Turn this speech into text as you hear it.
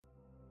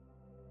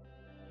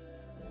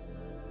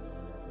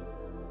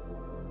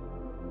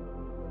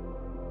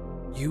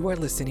You are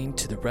listening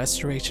to the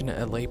Restoration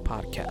LA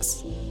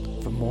podcast.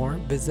 For more,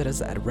 visit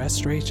us at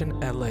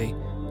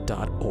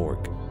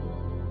restorationla.org.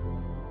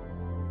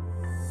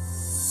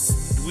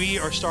 We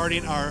are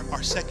starting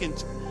our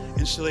second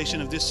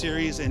installation of this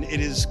series, and it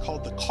is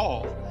called The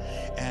Call.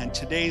 And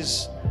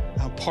today's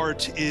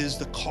part is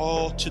the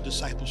call to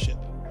discipleship.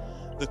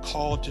 The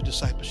call to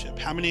discipleship.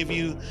 How many of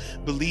you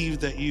believe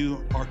that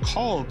you are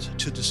called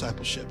to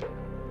discipleship?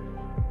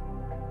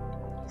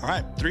 All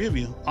right, 3 of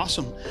you.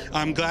 Awesome.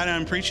 I'm glad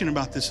I'm preaching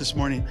about this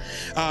morning.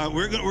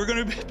 We're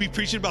going to be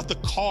preaching about the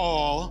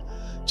call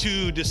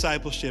to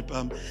discipleship.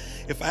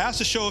 If I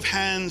asked a show of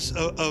hands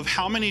of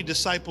how many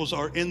disciples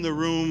are in the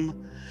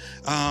room,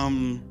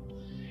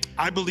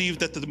 I believe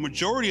that the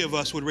majority of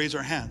us would raise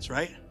our hands,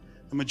 right?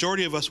 The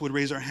majority of us would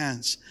raise our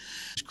hands.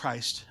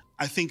 Christ.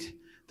 I think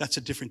that's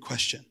a different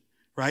question,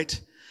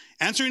 right?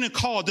 Answering a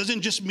call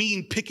doesn't just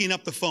mean picking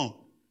up the phone.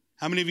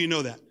 How many of you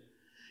know that?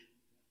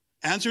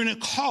 Answering a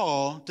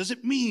call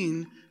doesn't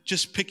mean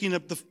just picking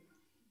up the...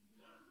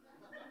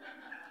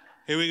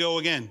 Here we go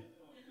again.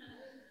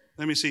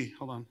 Let me see.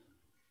 Hold on.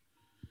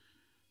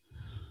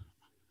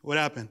 What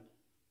happened?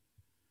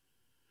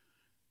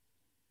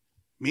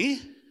 Me?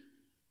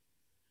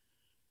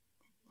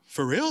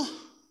 For real?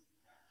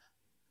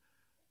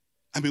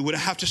 I mean, would I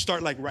have to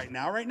start like right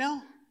now?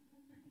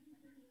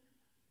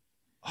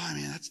 Oh, I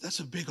mean, that's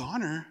a big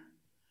honor.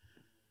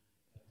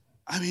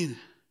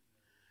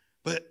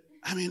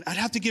 I'd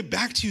have to get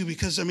back to you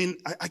because, I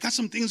got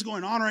some things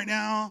going on right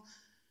now.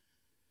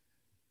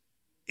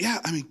 Yeah,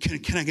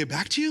 can I get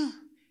back to you?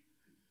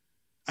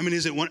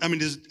 Is it one,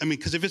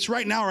 because if it's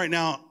right now,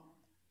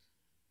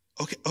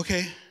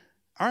 okay.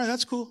 All right,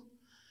 that's cool.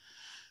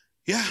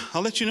 Yeah,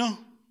 I'll let you know.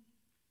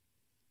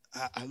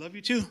 I love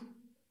you too.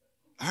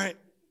 All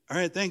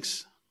right,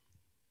 thanks.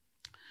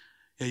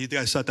 Yeah, you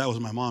guys thought that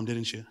was my mom,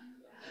 didn't you?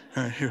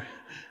 All right, here.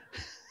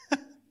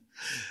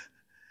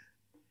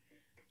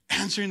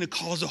 Answering the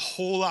call is a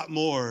whole lot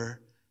more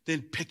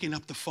than picking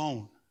up the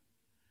phone.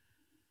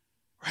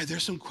 Right?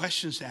 There's some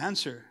questions to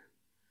answer.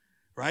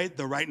 Right?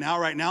 The right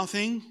now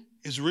thing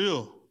is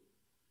real.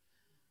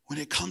 When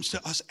it comes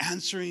to us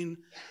answering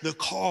the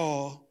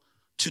call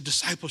to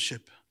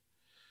discipleship.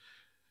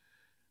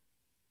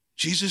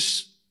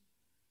 Jesus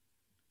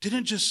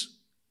didn't just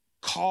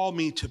call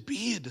me to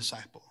be a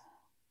disciple.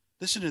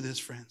 Listen to this,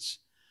 friends.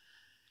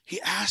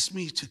 He asked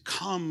me to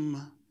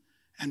come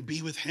and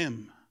be with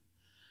him.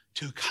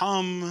 To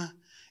come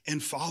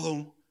and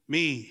follow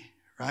me,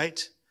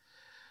 right?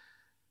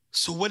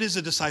 So what is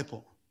a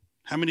disciple?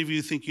 How many of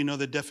you think you know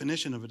the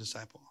definition of a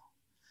disciple?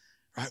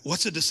 Right?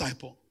 What's a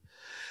disciple?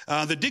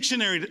 The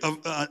dictionary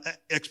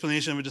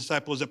explanation of a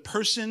disciple is a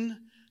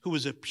person who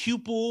is a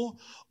pupil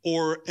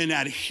or an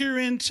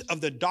adherent of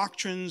the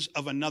doctrines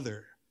of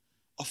another,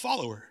 a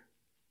follower,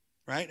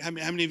 right? How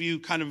many of you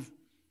kind of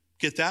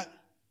get that,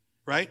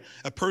 right?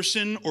 A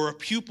person or a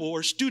pupil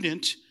or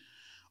student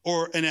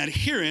or an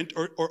adherent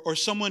or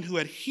someone who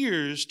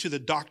adheres to the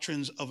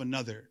doctrines of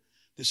another.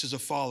 This is a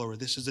follower.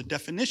 This is a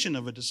definition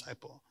of a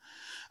disciple.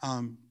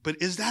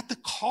 But is that the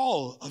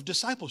call of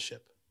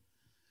discipleship?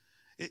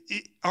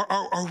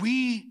 Are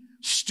we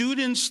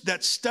students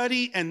that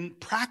study and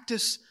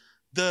practice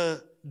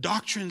the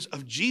doctrines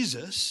of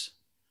Jesus?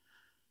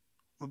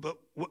 But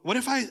what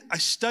if I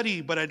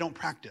study but I don't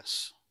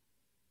practice?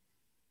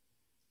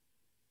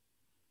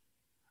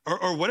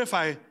 Or what if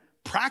I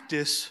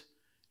practice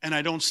and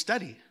I don't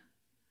study?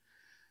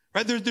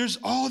 Right? There's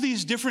all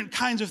these different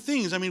kinds of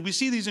things. We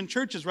see these in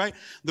churches, right?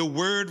 The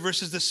word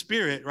versus the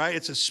spirit, right?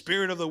 It's a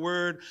spirit of the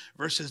word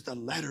versus the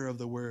letter of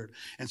the word.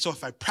 And so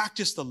if I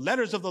practice the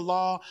letters of the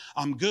law,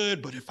 I'm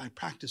good. But if I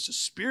practice the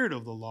spirit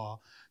of the law,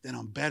 then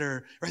I'm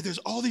better, right? There's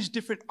all these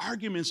different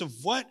arguments of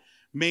what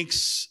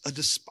makes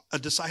a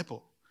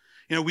disciple.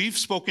 We've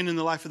spoken in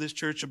the life of this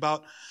church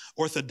about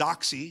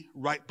orthodoxy,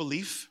 right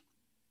belief,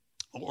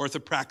 or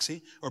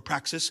orthopraxy, or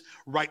praxis,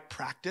 right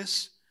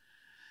practice.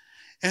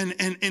 And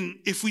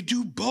if we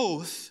do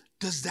both,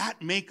 does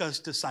that make us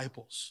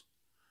disciples?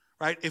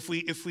 Right? If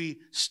we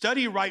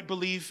study right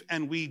belief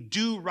and we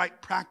do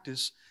right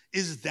practice,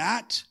 is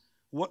that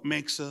what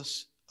makes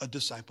us a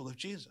disciple of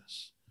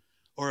Jesus?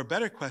 Or a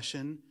better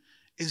question,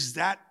 is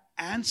that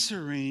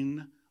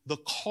answering the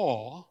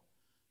call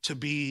to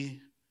be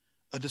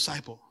a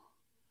disciple?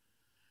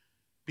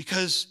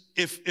 Because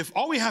if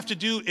all we have to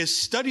do is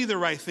study the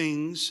right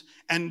things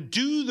and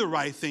do the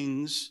right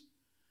things,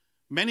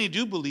 many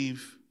do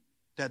believe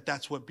that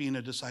that's what being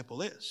a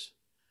disciple is.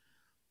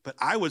 But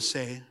I would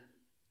say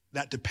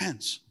that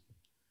depends.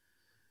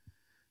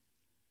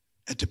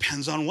 It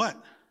depends on what?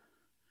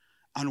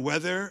 On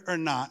whether or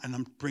not, and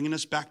I'm bringing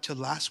us back to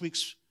last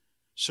week's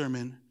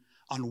sermon,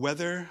 on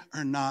whether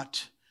or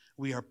not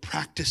we are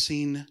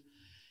practicing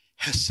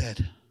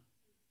Hesed.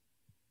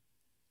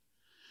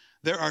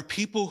 There are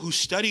people who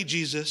study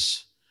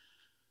Jesus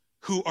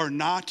who are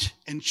not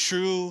in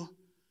true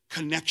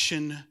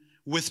connection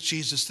with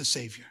Jesus the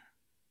Savior.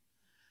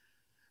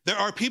 There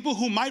are people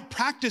who might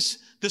practice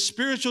the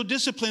spiritual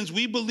disciplines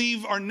we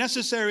believe are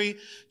necessary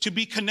to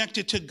be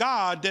connected to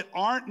God that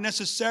aren't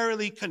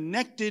necessarily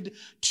connected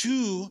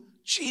to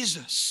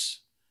Jesus.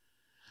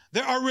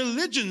 There are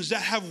religions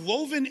that have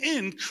woven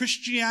in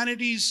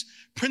Christianity's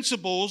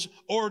principles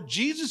or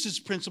Jesus's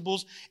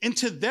principles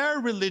into their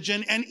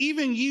religion and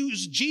even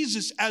use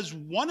Jesus as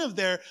one of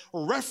their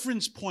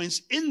reference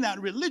points in that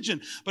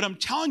religion. But I'm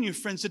telling you,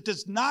 friends, it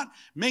does not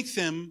make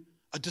them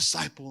a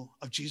disciple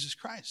of Jesus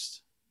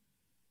Christ.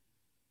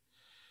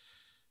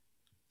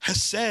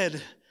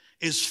 Hesed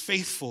is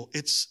faithful.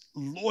 It's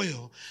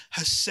loyal.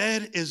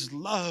 Hesed is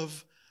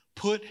love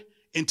put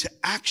into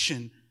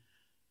action,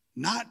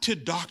 not to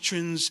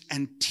doctrines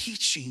and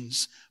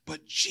teachings,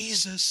 but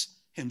Jesus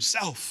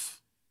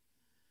himself.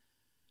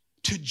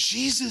 To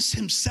Jesus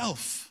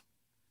himself.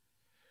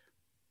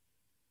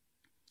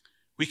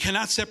 We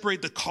cannot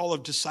separate the call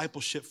of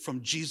discipleship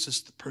from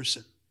Jesus, the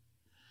person.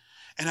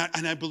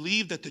 And I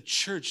believe that the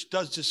church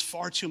does this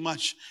far too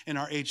much in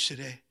our age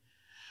today.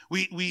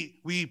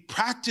 We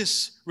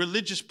practice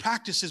religious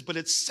practices, but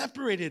it's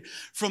separated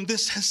from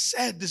this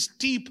hesed, this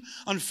deep,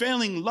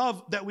 unfailing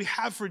love that we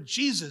have for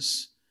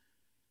Jesus.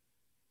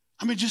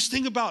 I mean, just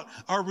think about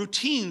our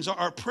routines,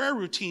 our prayer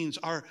routines,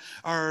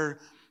 our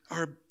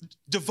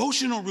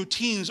devotional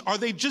routines. Are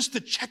they just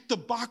to check the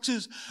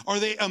boxes? Are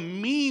they a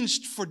means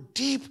for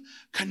deep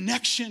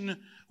connection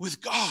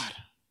with God?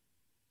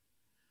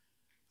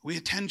 We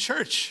attend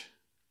church.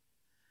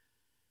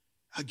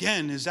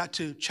 Again, is that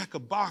to check a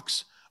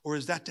box, or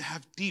is that to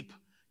have deep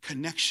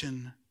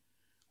connection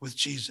with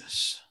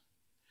Jesus?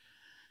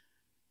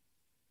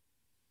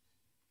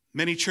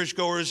 Many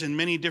churchgoers in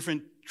many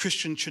different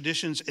Christian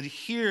traditions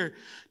adhere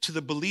to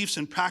the beliefs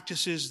and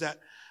practices that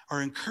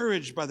are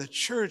encouraged by the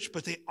church,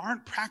 but they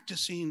aren't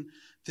practicing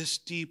this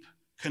deep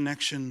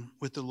connection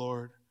with the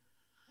Lord.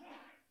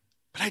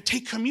 But I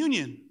take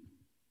communion.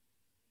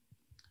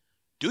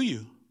 Do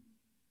you?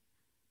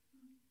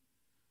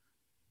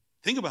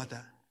 Think about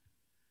that.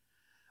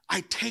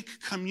 I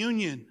take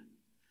communion.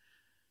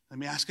 Let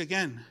me ask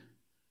again.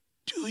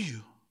 Do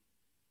you?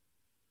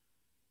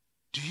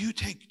 Do you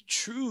take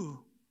true,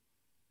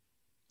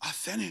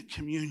 authentic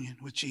communion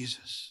with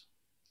Jesus?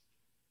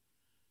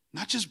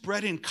 Not just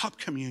bread and cup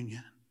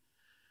communion.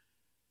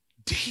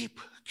 Deep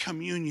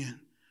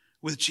communion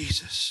with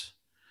Jesus.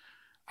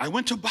 I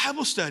went to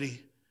Bible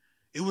study.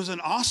 It was an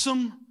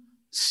awesome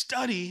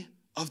study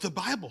of the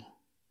Bible.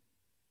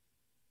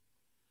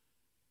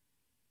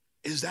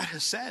 Is that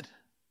hesed?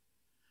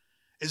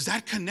 Is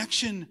that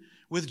connection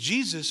with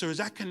Jesus, or is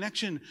that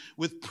connection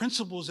with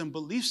principles and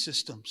belief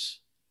systems?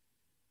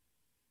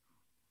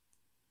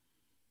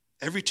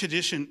 Every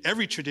tradition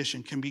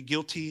can be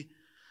guilty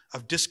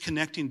of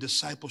disconnecting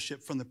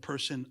discipleship from the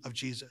person of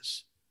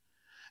Jesus.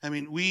 I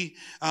mean, we,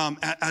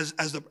 as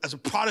a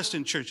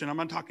Protestant church, and I'm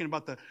not talking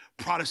about the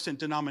Protestant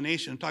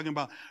denomination, I'm talking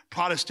about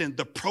Protestant,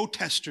 the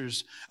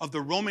protesters of the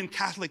Roman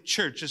Catholic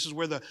Church. This is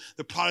where the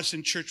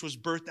Protestant church was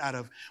birthed out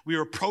of. We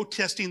were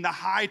protesting the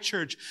high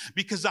church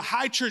because the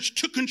high church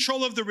took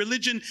control of the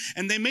religion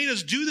and they made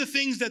us do the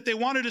things that they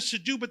wanted us to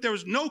do, but there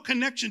was no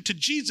connection to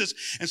Jesus.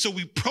 And so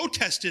we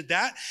protested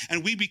that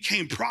and we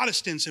became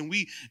Protestants, and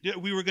we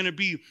were going to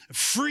be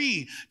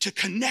free to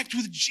connect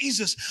with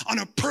Jesus on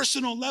a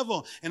personal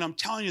level. And I'm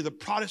telling you, the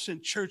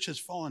Protestant church has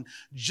fallen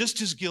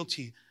just as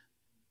guilty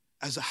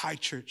as the high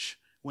church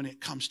when it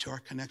comes to our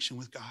connection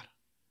with God.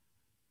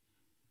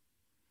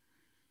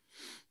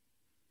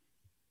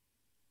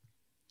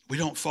 We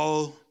don't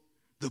follow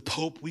the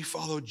Pope, we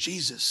follow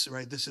Jesus,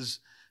 right? This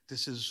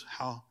is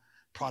how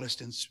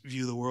Protestants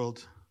view the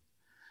world.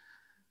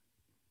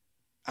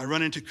 I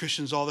run into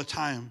Christians all the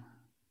time,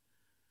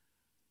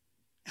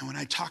 and when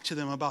I talk to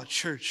them about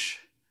church,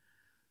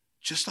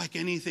 just like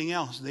anything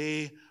else,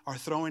 they are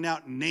throwing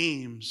out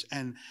names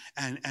and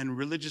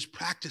religious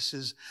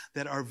practices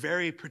that are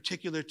very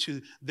particular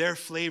to their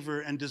flavor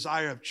and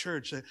desire of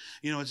church.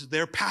 It's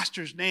their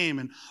pastor's name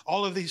and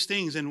all of these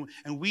things. And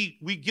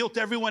we guilt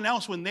everyone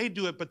else when they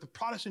do it, but the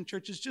Protestant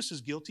church is just as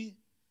guilty.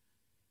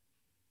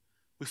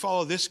 We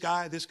follow this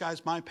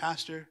guy's my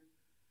pastor.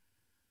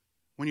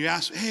 When you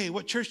ask, hey,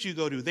 what church do you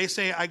go to? They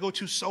say, I go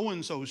to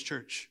so-and-so's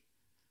church.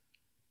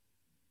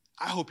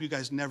 I hope you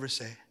guys never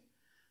say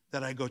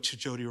that I go to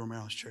Jody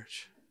Romero's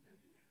church.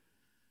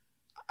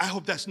 I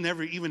hope that's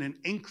never even an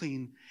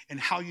inkling in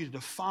how you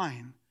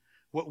define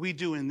what we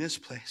do in this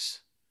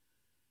place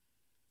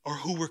or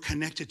who we're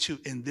connected to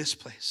in this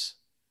place.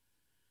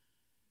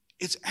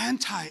 It's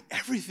anti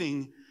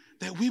everything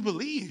that we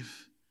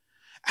believe.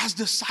 As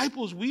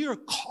disciples, we are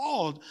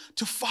called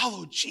to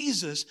follow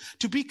Jesus,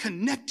 to be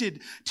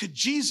connected to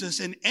Jesus.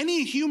 And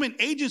any human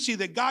agency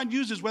that God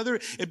uses, whether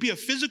it be a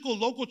physical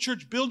local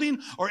church building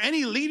or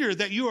any leader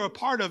that you are a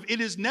part of,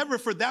 it is never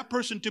for that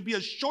person to be a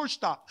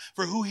shortstop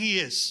for who he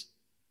is.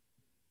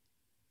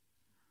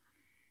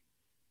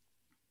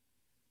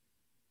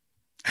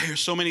 I hear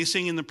so many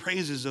singing the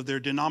praises of their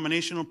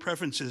denominational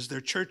preferences,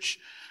 their church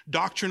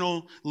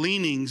doctrinal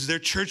leanings, their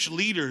church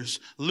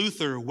leaders,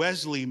 Luther,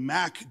 Wesley,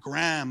 Mack,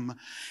 Graham,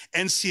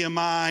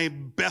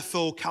 NCMI,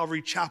 Bethel,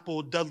 Calvary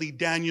Chapel, Dudley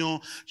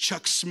Daniel,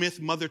 Chuck Smith,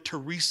 Mother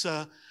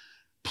Teresa.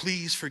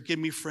 Please forgive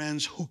me,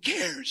 friends. Who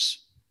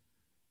cares?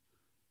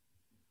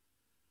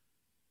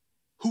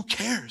 Who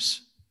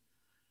cares?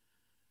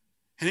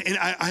 And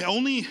I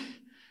only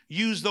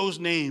use those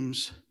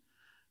names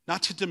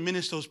not to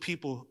diminish those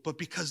people, but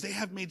because they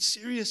have made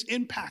serious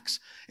impacts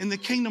in the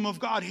kingdom of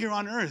God here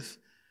on earth.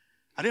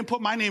 I didn't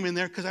put my name in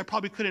there because I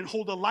probably couldn't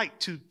hold a light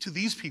to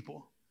these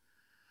people.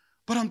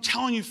 But I'm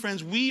telling you,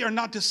 friends, we are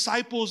not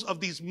disciples of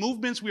these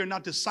movements. We are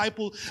not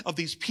disciples of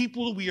these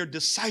people. We are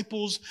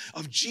disciples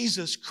of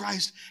Jesus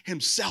Christ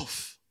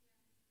himself.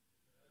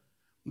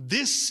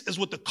 This is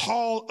what the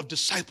call of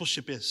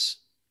discipleship is.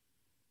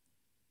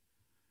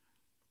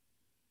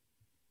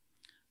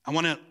 I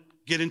want to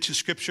get into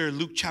scripture,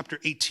 Luke chapter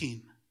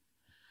 18.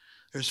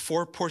 There's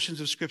 4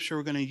 portions of scripture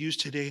we're going to use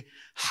today,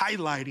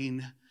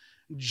 highlighting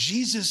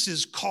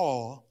Jesus'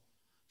 call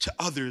to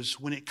others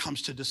when it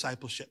comes to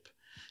discipleship.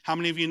 How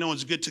many of you know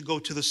it's good to go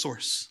to the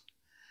source?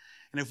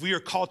 And if we are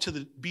called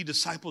to be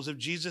disciples of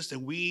Jesus,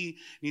 then we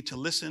need to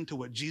listen to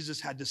what Jesus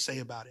had to say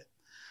about it.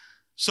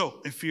 So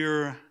if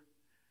you're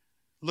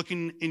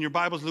looking in your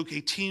Bibles, Luke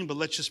 18, but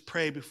let's just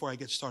pray before I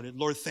get started.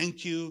 Lord,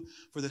 thank you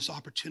for this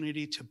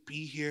opportunity to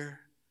be here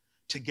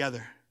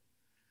together,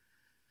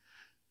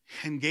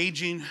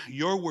 engaging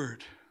your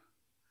word,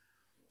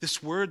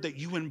 this word that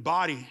you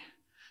embody.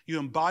 You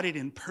embodied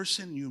in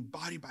person, you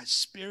embody by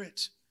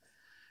spirit.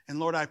 And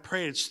Lord, I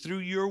pray it's through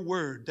your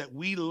word that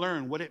we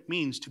learn what it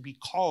means to be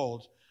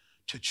called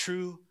to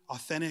true,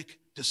 authentic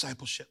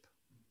discipleship.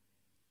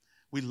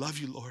 We love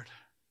you, Lord.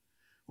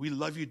 We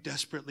love you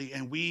desperately,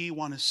 and we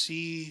want to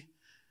see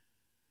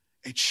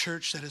a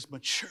church that is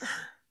mature,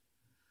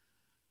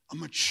 a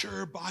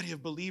mature body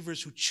of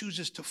believers who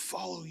chooses to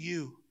follow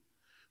you,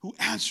 who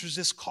answers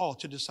this call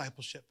to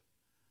discipleship.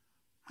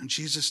 In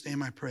Jesus'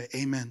 name I pray,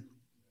 amen.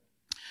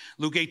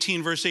 Luke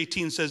 18, verse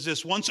 18 says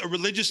this, once a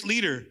religious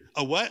leader,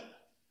 a what?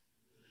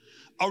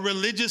 A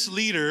religious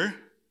leader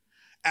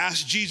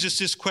asked Jesus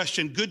this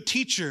question, good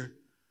teacher,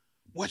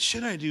 what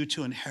should I do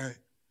to inherit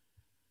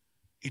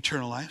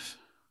eternal life?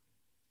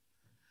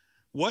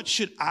 What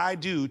should I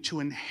do to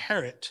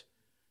inherit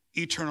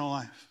eternal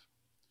life?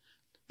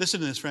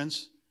 Listen to this,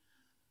 friends.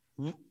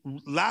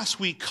 Last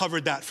week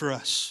covered that for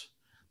us,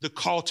 the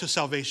call to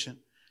salvation.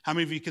 How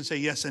many of you can say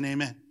yes and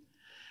amen?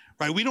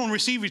 Right? We don't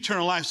receive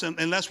eternal life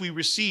unless we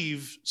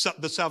receive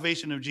the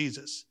salvation of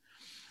Jesus.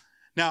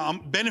 Now,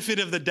 benefit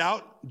of the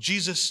doubt,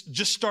 Jesus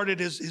just started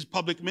his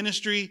public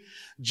ministry.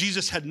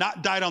 Jesus had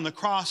not died on the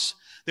cross.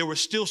 There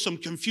was still some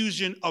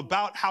confusion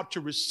about how to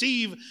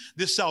receive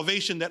this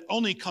salvation that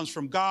only comes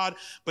from God,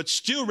 but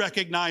still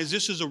recognize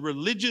this is a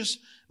religious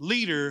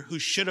leader who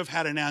should have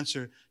had an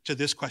answer to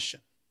this question.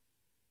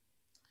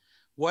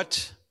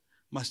 What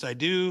must I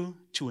do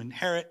to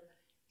inherit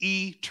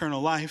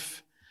eternal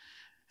life?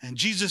 And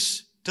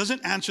Jesus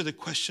doesn't answer the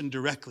question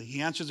directly.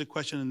 He answers the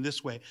question in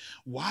this way.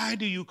 Why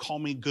do you call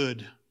me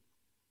good?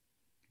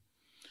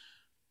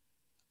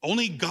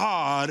 Only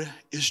God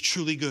is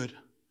truly good.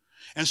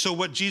 And so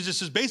what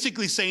Jesus is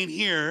basically saying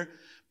here,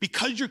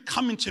 because you're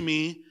coming to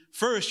me,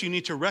 first you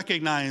need to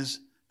recognize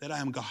that I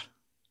am God.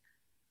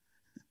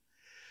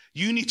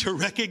 You need to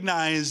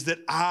recognize that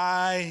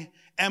I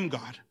am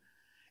God.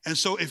 And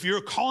so if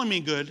you're calling me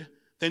good,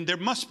 then there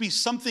must be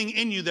something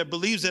in you that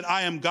believes that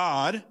I am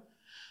God.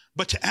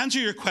 But to answer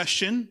your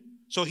question,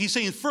 so he's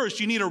saying first,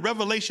 you need a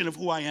revelation of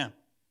who I am.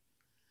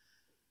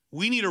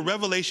 We need a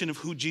revelation of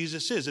who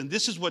Jesus is. And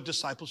this is what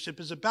discipleship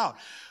is about.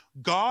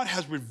 God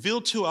has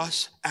revealed to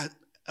us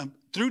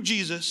through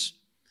Jesus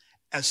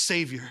as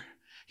Savior.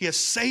 He has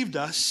saved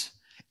us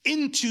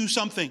into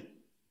something,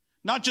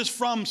 not just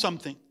from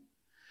something.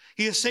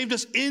 He has saved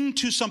us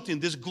into something,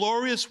 this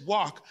glorious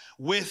walk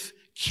with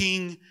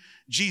King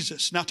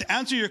Jesus. Now, to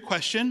answer your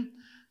question,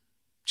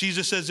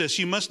 Jesus says this,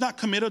 you must not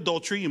commit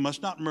adultery, you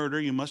must not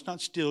murder, you must not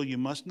steal, you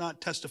must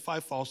not testify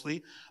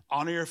falsely,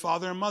 honor your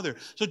father and mother.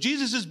 So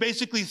Jesus is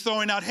basically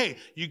throwing out, hey,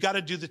 you got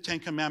to do the 10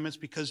 Commandments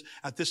because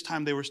at this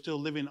time they were still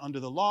living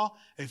under the law.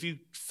 If you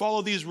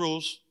follow these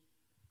rules,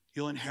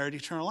 you'll inherit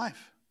eternal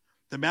life.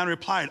 The man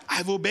replied,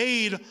 I've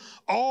obeyed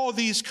all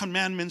these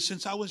commandments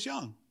since I was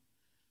young.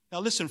 Now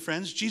listen,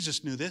 friends,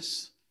 Jesus knew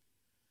this,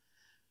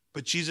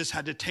 but Jesus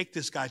had to take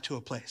this guy to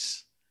a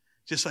place,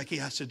 just like he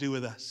has to do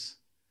with us.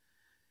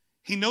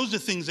 He knows the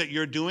things that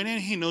you're doing,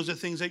 and he knows the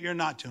things that you're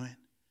not doing.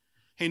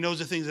 He knows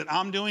the things that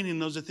I'm doing. He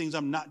knows the things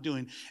I'm not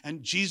doing.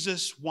 And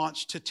Jesus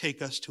wants to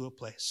take us to a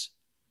place.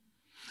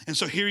 And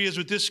so here he is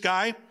with this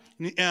guy.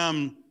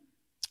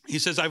 He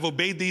says, I've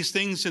obeyed these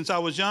things since I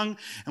was young.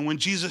 And when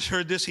Jesus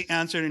heard this, he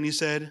answered and he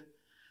said,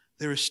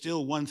 there is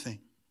still one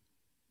thing.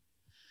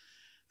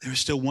 There is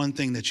still one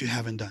thing that you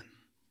haven't done.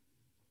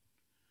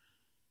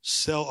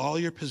 Sell all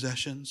your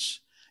possessions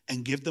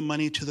and give the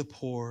money to the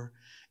poor,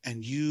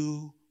 and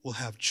you will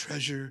have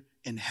treasure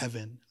in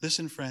heaven.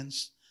 Listen,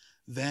 friends,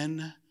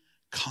 then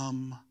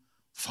come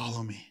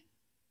follow me.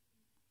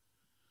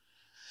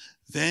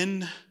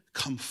 Then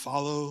come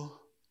follow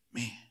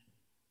me.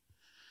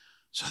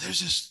 So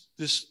there's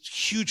this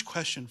huge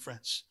question,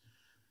 friends,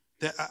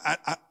 that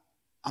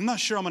I'm not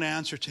sure I'm going to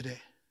answer today.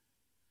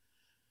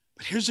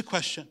 But here's the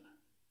question.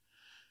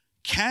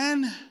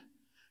 Can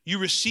you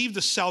receive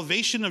the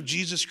salvation of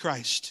Jesus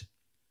Christ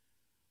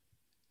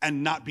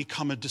and not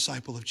become a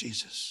disciple of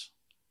Jesus?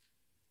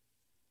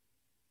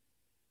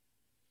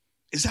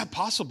 Is that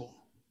possible?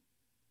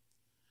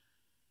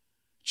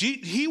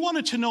 He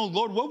wanted to know,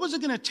 Lord, what was it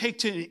going to take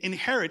to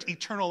inherit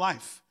eternal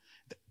life?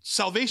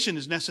 Salvation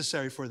is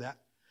necessary for that.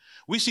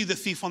 We see the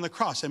thief on the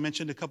cross. I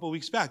mentioned a couple of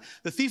weeks back.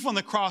 The thief on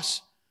the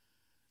cross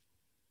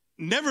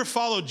never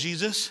followed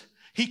Jesus.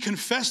 He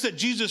confessed that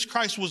Jesus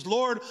Christ was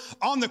Lord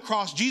on the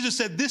cross. Jesus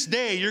said, this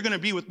day you're going to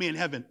be with me in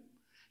heaven.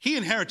 He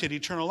inherited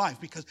eternal life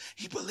because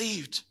he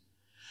believed.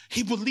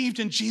 He believed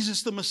in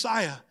Jesus the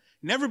Messiah.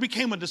 Never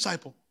became a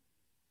disciple.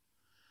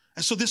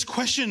 And so this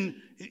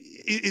question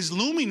is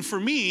looming for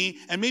me,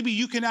 and maybe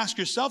you can ask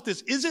yourself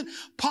this. Is it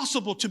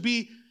possible to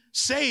be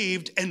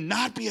saved and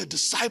not be a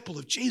disciple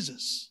of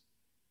Jesus?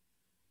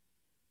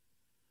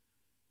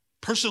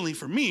 Personally,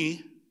 for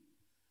me,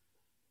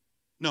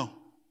 no.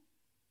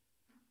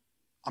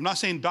 I'm not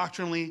saying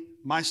doctrinally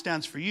my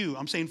stance for you.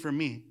 I'm saying for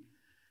me,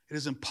 it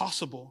is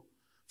impossible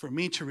for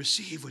me to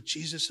receive what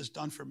Jesus has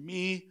done for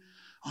me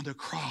on the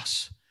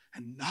cross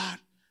and not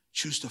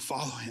choose to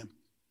follow him.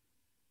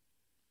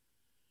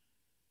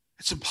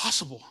 It's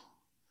impossible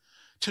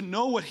to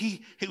know what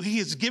he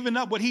has given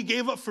up, what he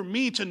gave up for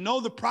me, to know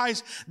the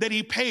price that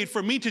he paid,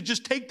 for me to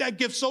just take that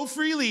gift so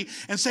freely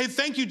and say,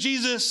 thank you,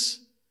 Jesus,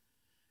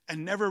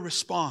 and never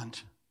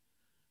respond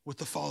with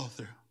the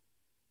follow-through.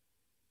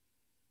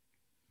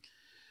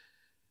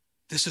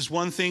 This is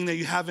one thing that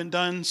you haven't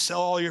done.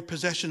 Sell all your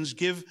possessions,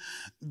 give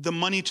the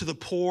money to the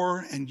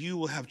poor, and you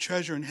will have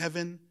treasure in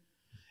heaven.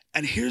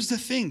 And here's the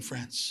thing,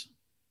 friends.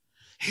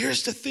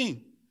 Here's the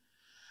thing.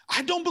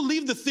 I don't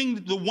believe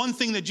the one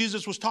thing that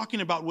Jesus was talking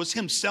about was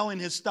him selling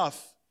his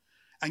stuff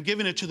and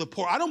giving it to the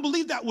poor. I don't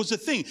believe that was a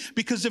thing,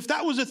 because if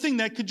that was a thing,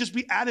 that could just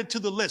be added to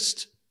the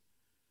list.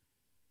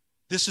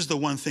 This is the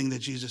one thing that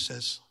Jesus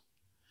says,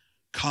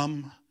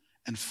 come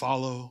and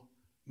follow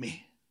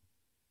me.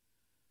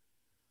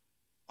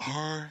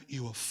 Are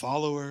you a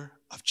follower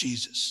of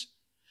Jesus?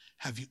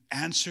 Have you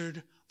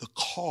answered the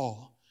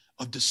call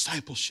of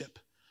discipleship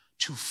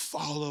to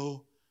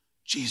follow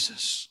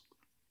Jesus?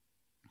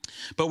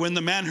 But when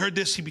the man heard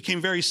this, he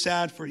became very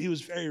sad, for he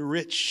was very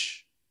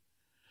rich.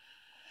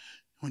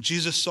 When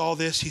Jesus saw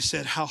this, he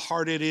said, how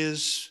hard it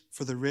is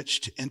for the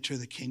rich to enter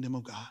the kingdom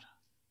of God.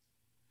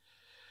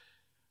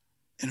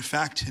 In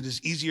fact, it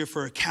is easier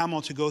for a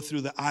camel to go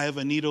through the eye of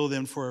a needle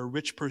than for a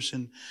rich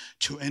person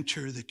to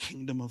enter the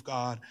kingdom of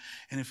God.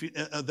 And if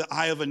the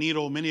eye of a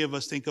needle, many of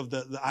us think of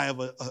the eye of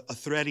a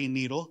threading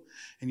needle.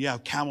 And yeah, a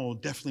camel will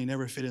definitely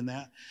never fit in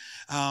that.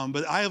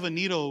 But the eye of a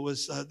needle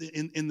was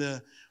in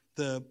the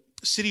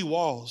city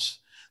walls.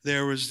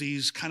 There was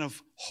these kind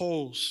of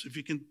holes, if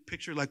you can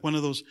picture like one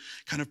of those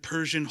kind of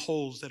Persian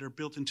holes that are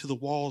built into the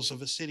walls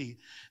of a city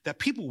that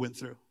people went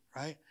through,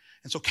 right?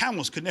 And so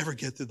camels could never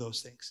get through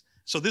those things.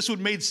 So this would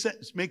make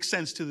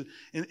sense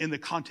in the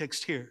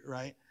context here,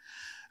 right?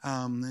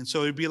 And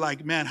so it'd be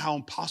like, man, how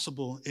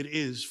impossible it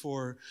is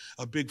for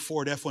a big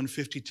Ford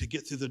F-150 to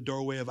get through the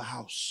doorway of a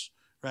house,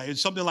 right?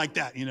 It's something like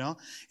that, you know?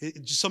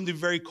 It's just something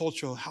very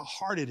cultural, how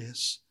hard it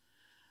is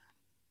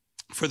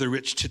for the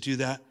rich to do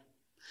that.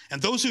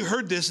 And those who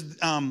heard this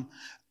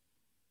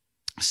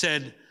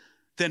said,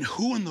 then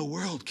who in the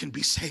world can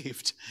be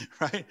saved,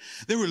 right?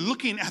 They were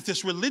looking at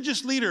this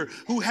religious leader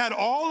who had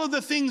all of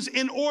the things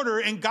in order,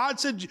 and God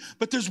said,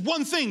 but there's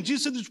one thing.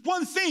 Jesus said, there's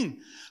one thing.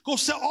 Go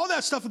sell all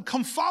that stuff and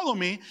come follow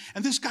me.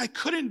 And this guy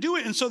couldn't do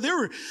it. And so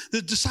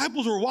the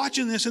disciples were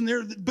watching this,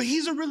 but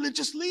he's a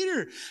religious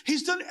leader.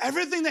 He's done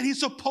everything that he's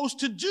supposed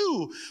to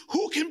do.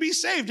 Who can be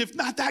saved if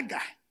not that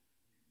guy?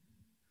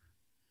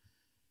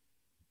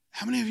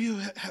 How many of you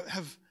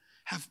have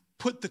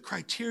put the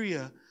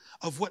criteria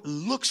of what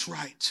looks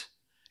right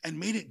and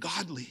made it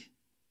godly?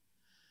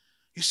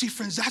 You see,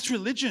 friends, that's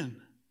religion.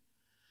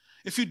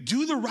 If you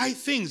do the right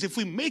things, if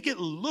we make it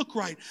look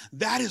right,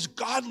 that is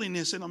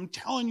godliness. And I'm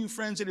telling you,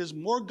 friends, it is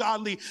more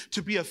godly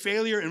to be a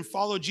failure and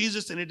follow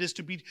Jesus than it is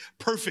to be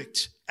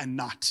perfect and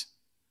not.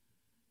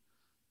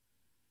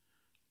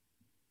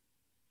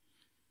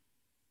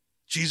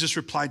 Jesus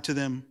replied to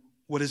them,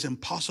 what is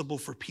impossible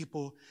for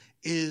people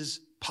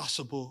is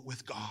possible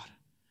with God.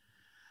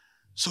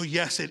 So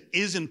yes, it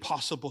is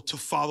impossible to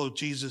follow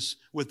Jesus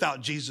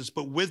without Jesus,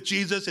 but with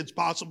Jesus, it's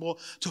possible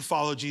to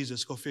follow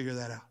Jesus. Go figure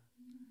that out.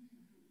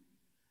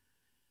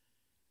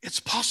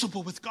 It's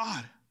possible with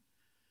God.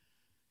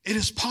 It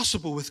is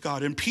possible with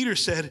God. And Peter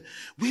said,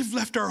 we've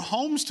left our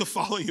homes to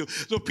follow you.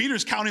 So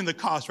Peter's counting the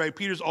cost, right?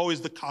 Peter's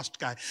always the cost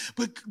guy.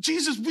 But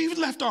Jesus, we've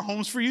left our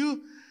homes for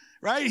you,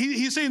 right?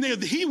 He's saying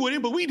that he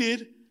wouldn't, but we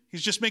did.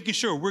 He's just making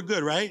sure we're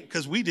good, right?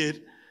 Because we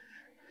did.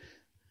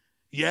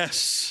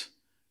 Yes.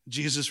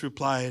 Jesus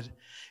replied,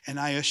 And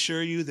I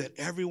assure you that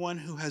everyone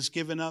who has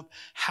given up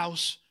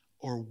house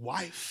or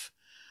wife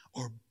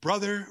or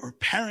brother or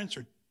parents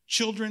or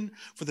children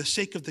for the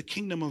sake of the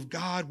kingdom of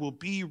God will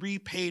be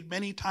repaid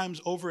many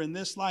times over in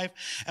this life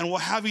and will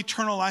have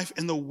eternal life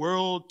in the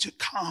world to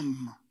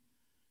come.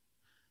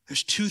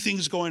 There's two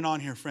things going on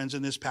here, friends,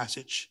 in this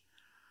passage.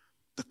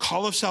 The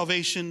call of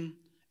salvation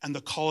and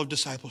the call of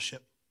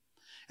discipleship.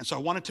 And so I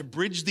wanted to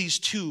bridge these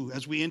two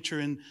as we enter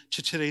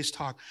into today's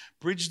talk.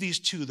 Bridge these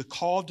two, the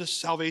call to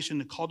salvation,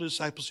 the call to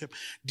discipleship.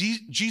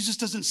 Jesus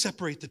doesn't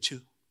separate the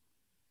two.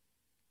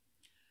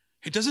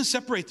 He doesn't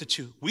separate the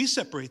two. We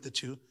separate the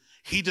two.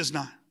 He does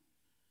not.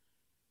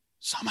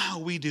 Somehow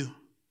we do.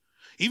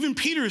 Even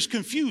Peter is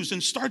confused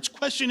and starts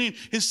questioning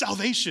his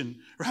salvation,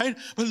 right?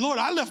 But Lord,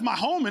 I left my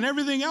home and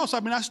everything else.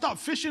 I stopped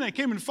fishing. I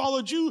came and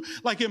followed you.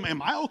 Like,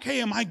 am I okay?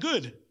 Am I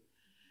good?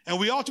 And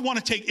we ought to want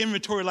to take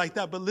inventory like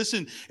that. But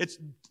listen, it's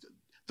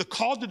the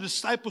call to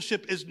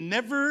discipleship is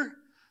never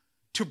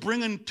to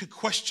bring into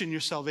question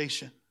your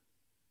salvation.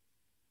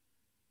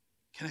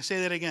 Can I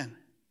say that again?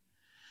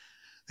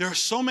 There are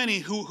so many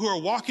who are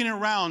walking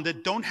around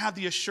that don't have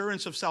the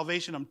assurance of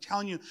salvation. I'm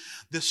telling you,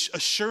 this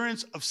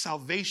assurance of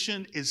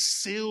salvation is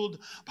sealed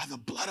by the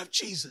blood of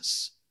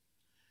Jesus.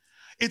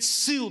 It's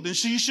sealed. And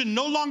so you should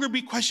no longer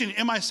be questioning,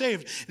 am I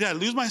saved? Did I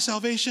lose my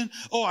salvation?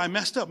 Oh, I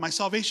messed up. My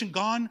salvation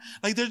gone?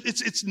 Like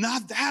it's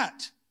not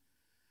that.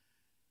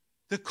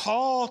 The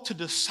call to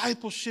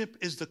discipleship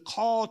is the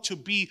call to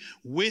be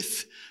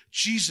with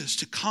Jesus,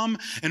 to come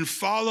and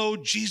follow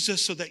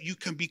Jesus so that you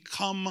can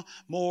become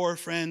more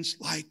friends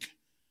like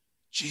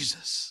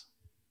Jesus.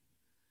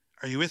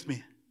 Are you with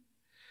me?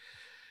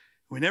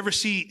 We never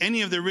see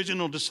any of the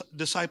original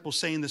disciples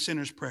saying the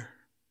sinner's prayer.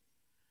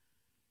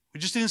 We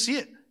just didn't see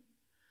it.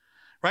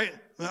 Right?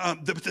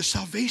 The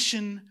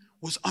salvation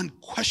was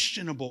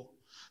unquestionable.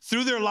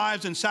 Through their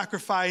lives and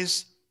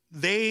sacrifice,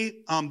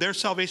 their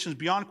salvation is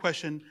beyond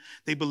question.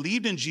 They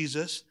believed in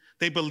Jesus.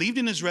 They believed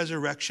in his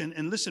resurrection.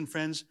 And listen,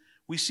 friends,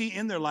 we see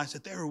in their lives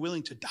that they were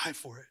willing to die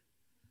for it.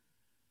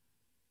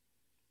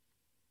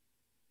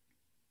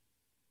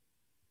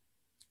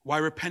 Why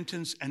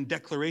repentance and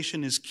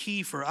declaration is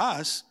key for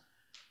us,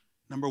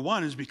 number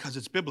one, is because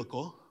it's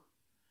biblical.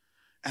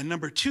 And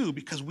number two,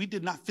 because we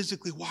did not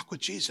physically walk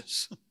with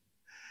Jesus.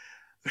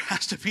 There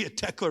has to be a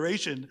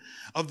declaration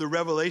of the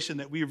revelation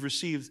that we have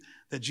received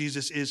that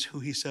Jesus is who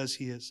he says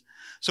he is.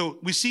 So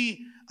we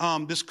see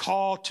this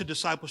call to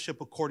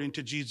discipleship according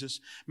to Jesus.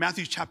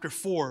 Matthew chapter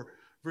 4,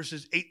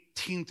 verses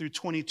 18 through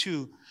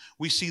 22,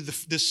 we see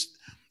this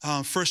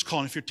first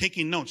call. And if you're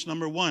taking notes,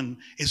 number one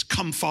is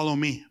come follow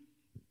me.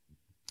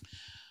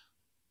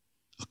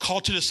 A call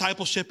to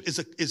discipleship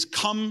is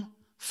come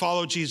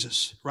follow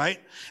Jesus, right?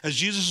 As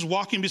Jesus was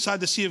walking beside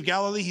the Sea of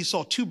Galilee, he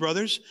saw two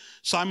brothers,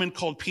 Simon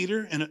called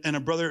Peter and a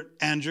brother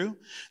Andrew.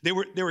 They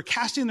were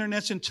casting their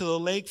nets into the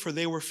lake, for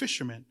they were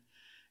fishermen.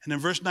 And in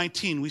verse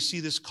 19, we see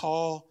this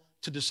call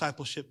to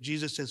discipleship.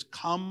 Jesus says,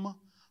 come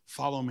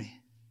follow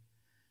me.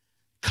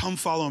 Come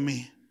follow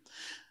me.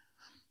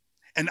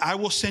 And I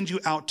will send you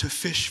out to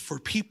fish for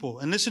people.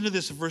 And listen to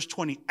this in verse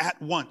 20, at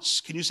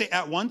once. Can you say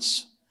at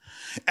once?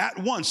 At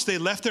once they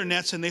left their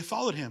nets and they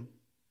followed him.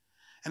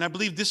 And I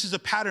believe this is a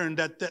pattern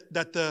that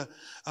the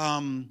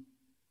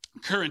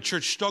current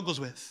church struggles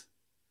with.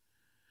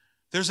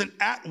 There's an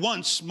at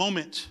once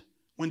moment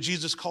when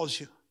Jesus calls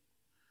you.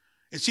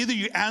 It's either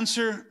you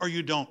answer or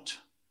you don't.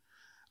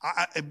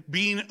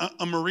 Being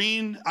a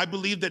Marine, I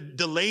believe that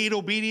delayed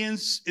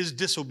obedience is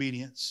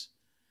disobedience.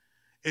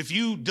 If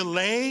you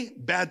delay,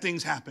 bad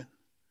things happen.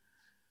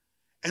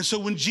 And so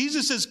when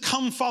Jesus says,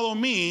 come follow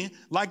me,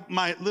 like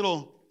my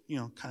little,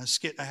 kind of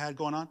skit I had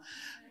going on,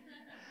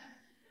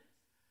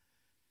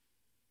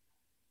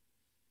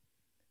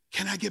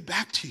 can I get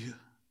back to you?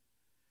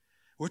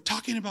 We're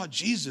talking about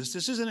Jesus.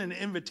 This isn't an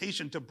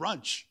invitation to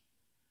brunch.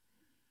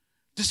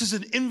 This is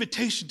an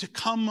invitation to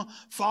come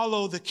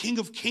follow the King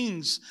of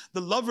Kings,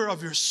 the lover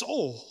of your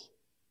soul.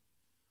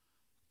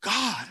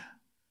 God,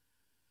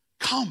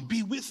 come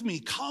be with me.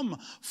 Come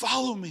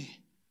follow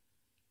me.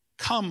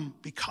 Come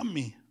become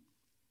me.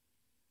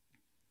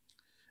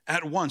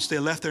 At once they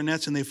left their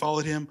nets and they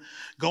followed him.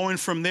 Going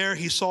from there,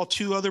 he saw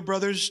two other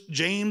brothers,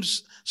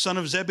 James, son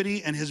of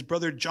Zebedee, and his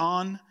brother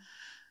John.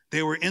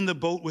 They were in the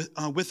boat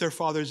with their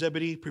father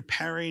Zebedee,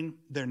 preparing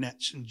their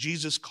nets. And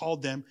Jesus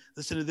called them,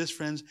 listen to this,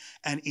 friends,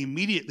 and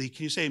immediately,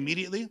 can you say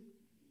immediately?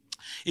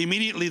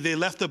 Immediately they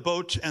left the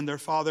boat and their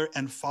father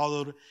and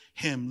followed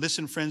him.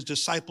 Listen, friends,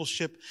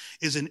 discipleship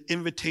is an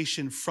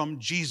invitation from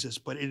Jesus,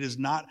 but it is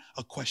not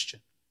a question.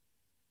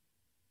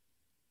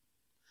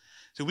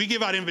 So we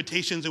give out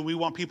invitations and we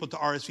want people to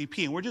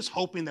RSVP, and we're just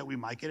hoping that we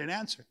might get an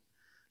answer.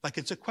 Like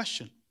it's a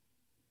question.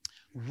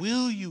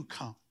 Will you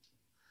come?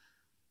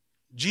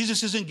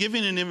 Jesus isn't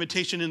giving an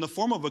invitation in the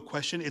form of a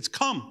question. It's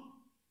come,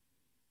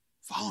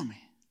 follow me.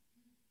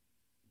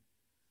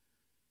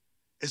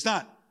 It's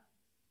not,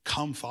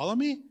 come follow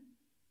me.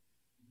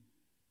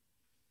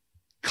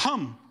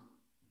 Come,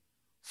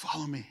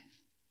 follow me.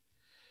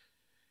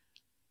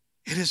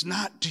 It is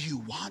not, do you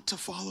want to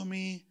follow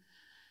me?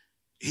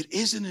 It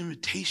is an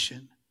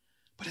invitation,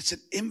 but it's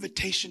an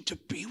invitation to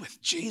be with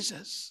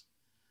Jesus,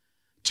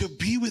 to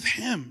be with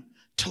him,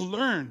 to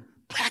learn,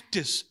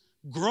 practice,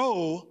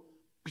 grow,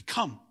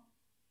 become.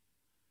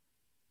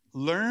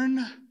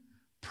 Learn,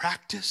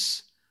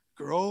 practice,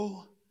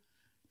 grow,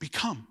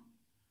 become.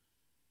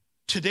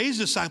 Today's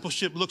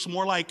discipleship looks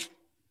more like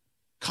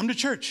come to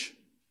church.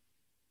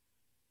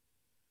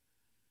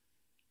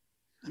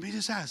 Let me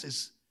just ask,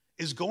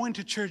 is going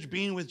to church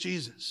being with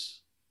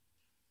Jesus?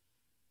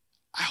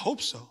 I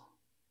hope so.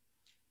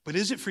 But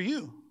is it for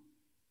you?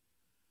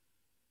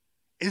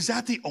 Is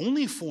that the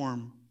only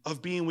form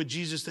of being with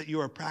Jesus that you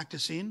are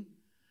practicing?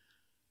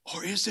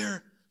 Or is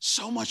there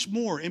so much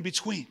more in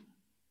between?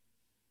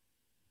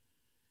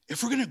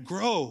 If we're going to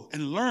grow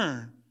and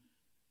learn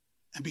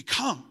and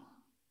become,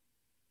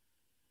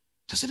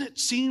 doesn't it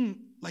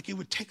seem like it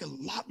would take a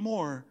lot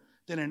more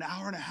than an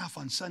hour and a half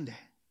on Sunday?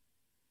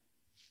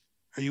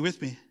 Are you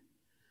with me?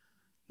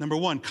 Number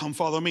one, come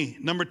follow me.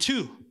 Number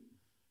two,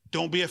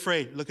 don't be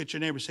afraid. Look at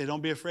your neighbor, say,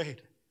 don't be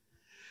afraid.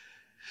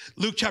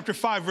 Luke chapter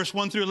 5, verse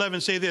 1 through 11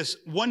 say this.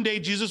 One day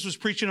Jesus was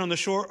preaching on the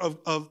shore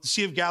of the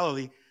Sea of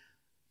Galilee.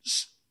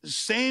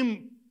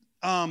 Same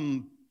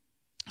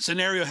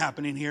scenario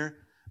happening here.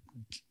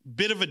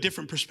 Bit of a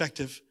different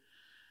perspective.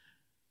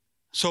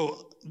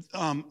 So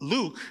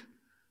Luke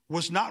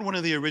was not one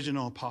of the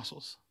original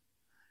apostles,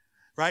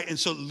 right? And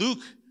so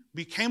Luke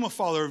became a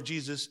follower of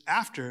Jesus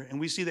after, and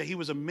we see that he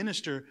was a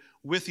minister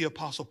with the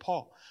apostle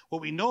Paul.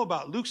 What we know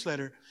about Luke's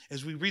letter,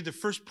 as we read the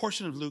first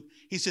portion of Luke,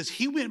 he says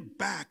he went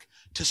back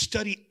to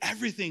study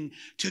everything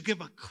to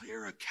give a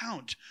clear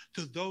account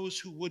to those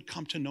who would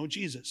come to know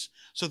Jesus,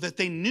 so that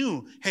they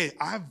knew, hey,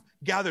 I've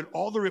gathered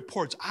all the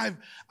reports.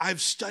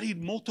 I've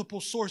studied multiple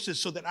sources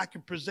so that I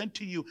can present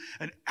to you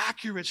an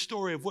accurate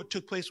story of what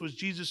took place when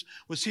Jesus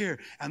was here.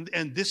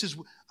 And this is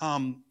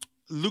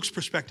Luke's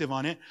perspective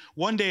on it.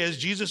 One day, as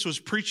Jesus was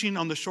preaching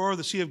on the shore of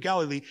the Sea of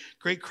Galilee,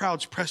 great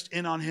crowds pressed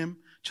in on him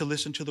to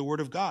listen to the word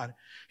of God.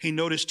 He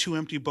noticed 2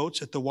 empty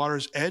boats at the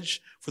water's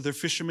edge, for their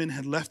fishermen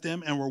had left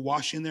them and were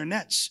washing their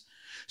nets.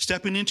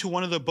 Stepping into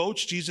one of the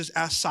boats, Jesus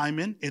asked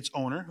Simon, its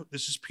owner,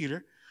 this is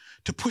Peter,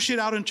 to push it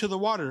out into the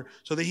water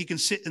so that he can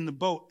sit in the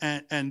boat.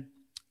 And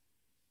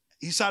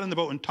he sat in the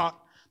boat and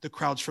taught the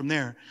crowds from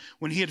there.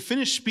 When he had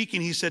finished speaking,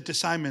 he said to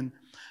Simon,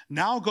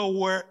 now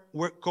go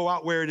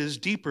out where it is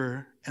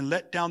deeper and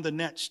let down the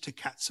nets to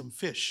catch some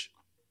fish.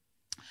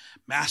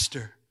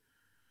 Master,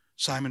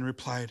 Simon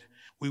replied,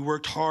 we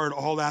worked hard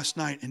all last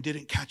night and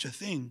didn't catch a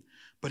thing.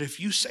 But if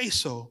you say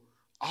so,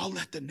 I'll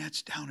let the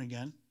nets down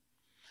again.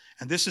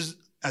 And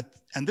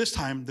this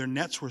time their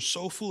nets were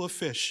so full of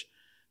fish,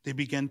 they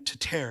began to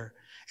tear.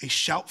 A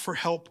shout for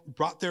help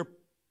brought their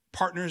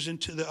partners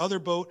into the other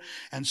boat,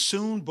 and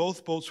soon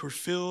both boats were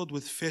filled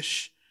with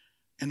fish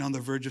and on the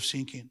verge of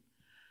sinking.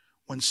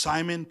 When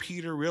Simon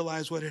Peter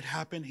realized what had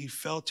happened, he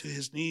fell to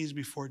his knees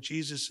before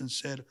Jesus and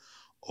said,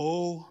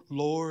 "Oh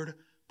Lord,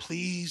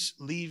 please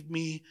leave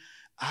me.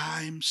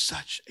 I'm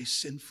such a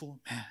sinful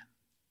man."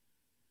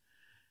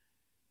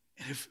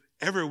 And if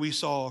ever we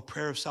saw a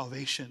prayer of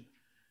salvation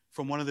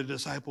from one of the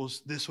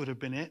disciples, this would have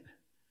been it.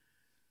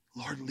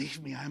 Lord,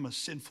 leave me. I'm a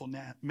sinful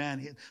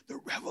man. The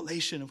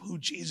revelation of who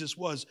Jesus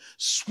was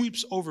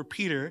sweeps over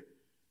Peter.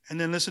 And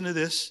then listen to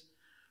this.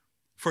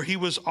 For he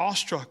was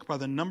awestruck by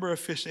the number of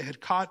fish they had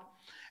caught,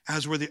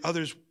 as were the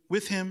others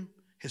with him.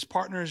 His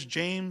partners,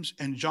 James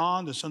and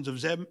John, the sons of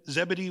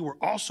Zebedee, were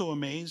also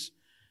amazed.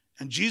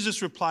 And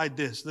Jesus replied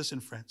this. Listen,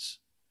 friends.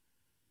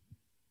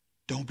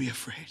 Don't be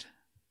afraid.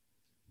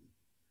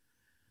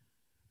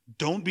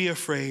 Don't be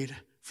afraid.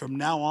 From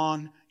now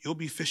on, you'll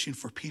be fishing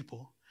for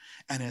people.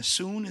 And as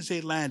soon as they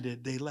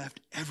landed, they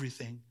left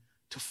everything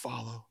to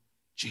follow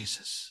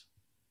Jesus.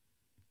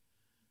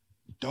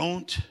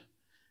 Don't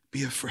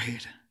be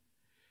afraid.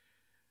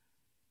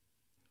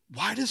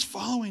 Why does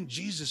following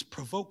Jesus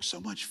provoke so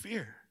much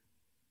fear?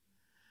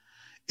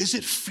 Is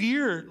it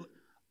fear,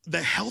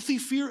 the healthy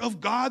fear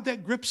of God,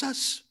 that grips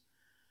us?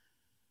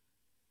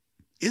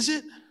 Is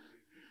it?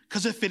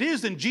 Because if it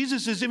is, then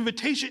Jesus'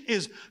 invitation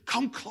is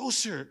come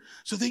closer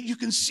so that you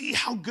can see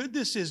how good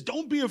this is.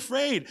 Don't be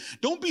afraid.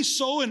 Don't be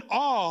so in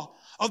awe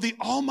of the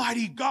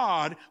Almighty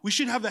God. We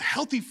should have a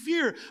healthy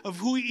fear of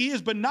who he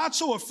is, but not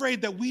so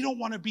afraid that we don't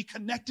want to be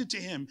connected to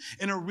him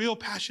in a real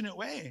passionate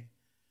way.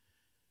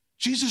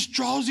 Jesus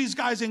draws these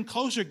guys in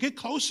closer. Get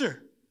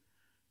closer.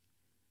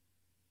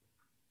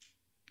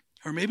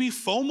 Or maybe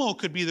FOMO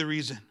could be the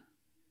reason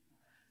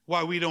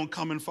why we don't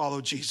come and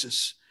follow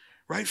Jesus.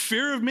 Right?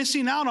 Fear of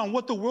missing out on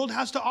what the world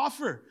has to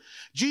offer.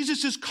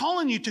 Jesus is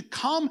calling you to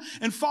come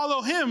and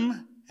follow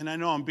him. And I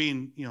know I'm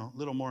being, a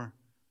little more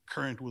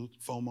current with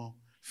FOMO.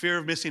 Fear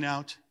of missing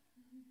out.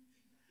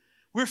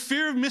 We're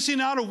fear of missing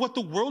out of what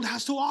the world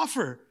has to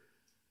offer.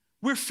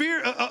 We're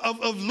fear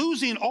of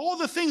losing all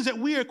the things that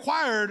we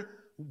acquired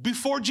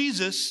before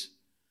Jesus.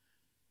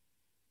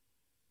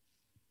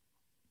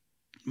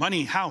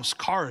 Money, house,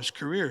 cars,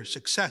 career,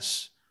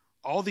 success,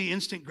 all the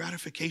instant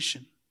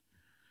gratification.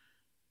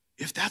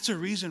 If that's a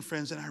reason,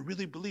 friends, then I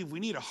really believe we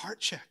need a heart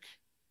check.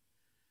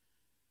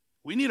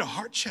 We need a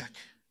heart check.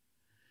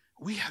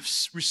 we have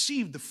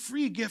received the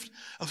free gift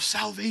of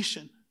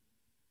salvation.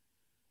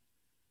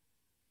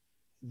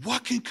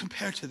 What can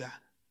compare to that?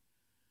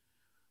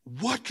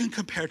 What can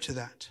compare to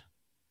that?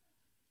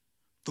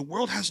 The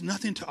world has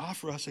nothing to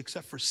offer us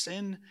except for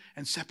sin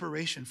and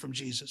separation from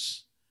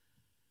Jesus.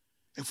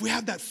 If we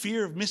have that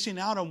fear of missing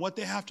out on what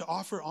they have to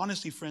offer,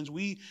 honestly, friends,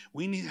 we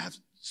need to have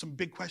some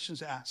big questions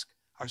to ask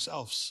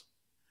ourselves.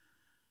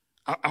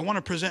 I want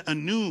to present a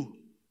new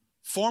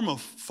form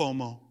of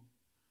FOMO.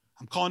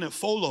 I'm calling it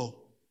FOLO.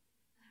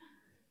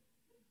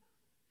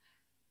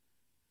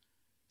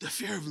 The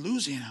fear of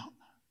losing out.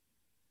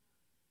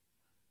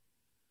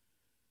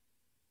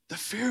 The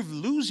fear of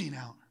losing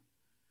out.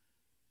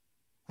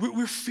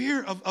 We're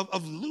fear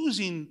of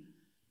losing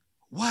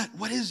what?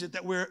 What is it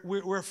that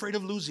we're afraid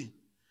of losing?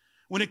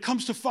 When it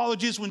comes to follow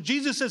Jesus, when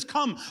Jesus says,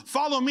 come,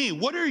 follow me,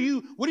 what are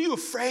you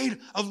afraid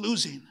of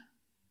losing?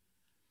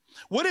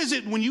 What is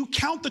it when you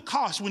count the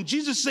cost? When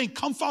Jesus is saying,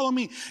 come follow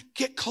me,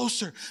 get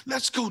closer.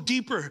 Let's go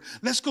deeper.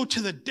 Let's go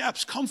to the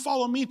depths. Come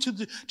follow me to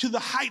the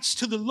heights,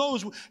 to the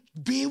lows.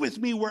 Be with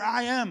me where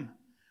I am.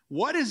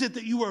 What is it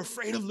that you are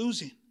afraid of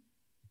losing?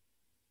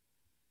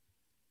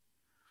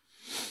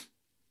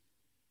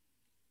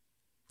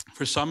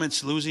 For some,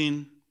 it's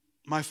losing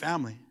my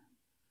family.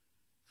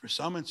 For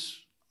some, it's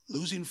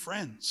losing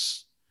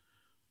friends.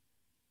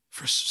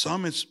 For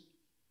some, it's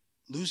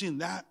losing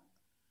that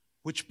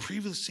which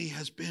previously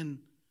has been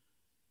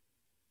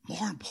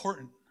more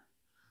important.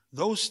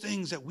 Those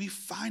things that we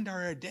find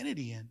our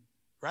identity in,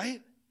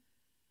 right?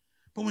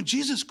 But when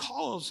Jesus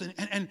calls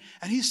and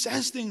he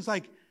says things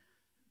like,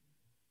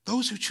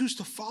 those who choose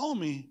to follow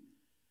me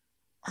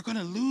are going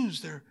to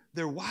lose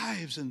their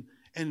wives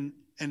and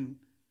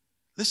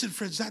listen,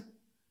 friends,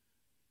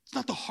 it's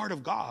not the heart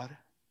of God.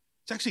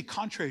 It's actually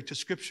contrary to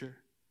Scripture.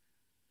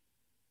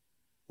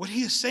 What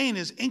he is saying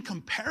is, in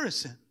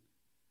comparison,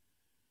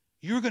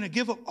 you're going to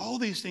give up all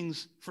these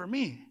things for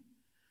me.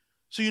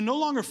 So you no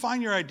longer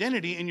find your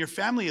identity in your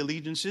family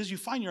allegiances. You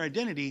find your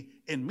identity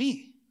in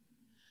me.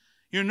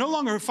 You're no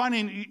longer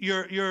finding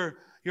your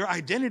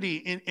identity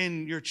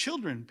in your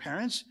children,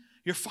 parents.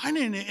 You're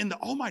finding it in the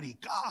Almighty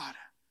God.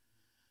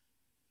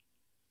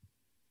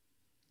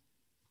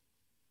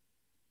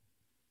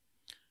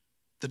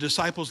 The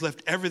disciples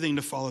left everything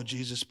to follow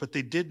Jesus, but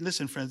they did,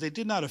 listen, friends, they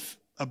did not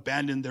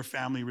abandon their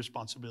family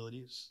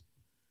responsibilities.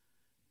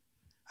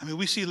 I mean,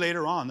 we see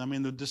later on,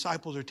 the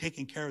disciples are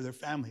taking care of their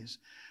families.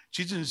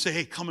 Jesus didn't say,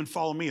 hey, come and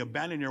follow me,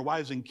 abandon your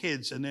wives and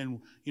kids, and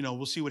then,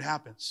 we'll see what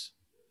happens.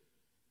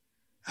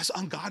 That's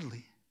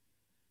ungodly.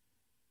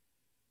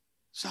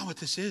 It's not what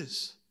this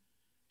is.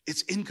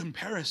 It's in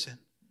comparison.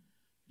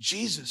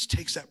 Jesus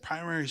takes that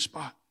primary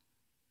spot.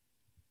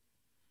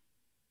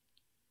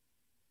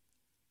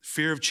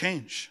 Fear of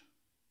change.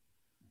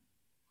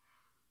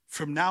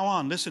 From now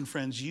on, listen,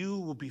 friends, you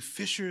will be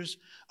fishers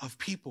of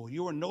people.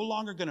 You are no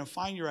longer going to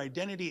find your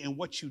identity in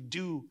what you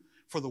do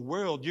for the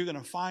world. You're going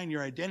to find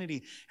your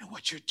identity in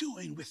what you're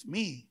doing with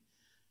me.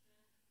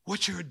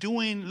 What you're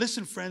doing,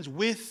 listen, friends,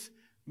 with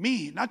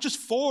me. Not just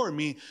for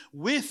me,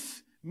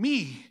 with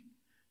me.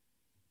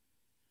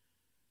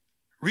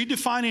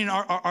 Redefining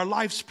our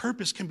life's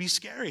purpose can be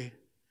scary.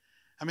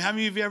 How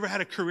many of you ever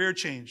had a career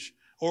change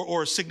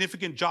or a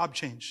significant job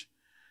change?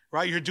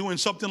 Right? You're doing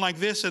something like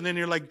this, and then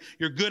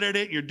you're good at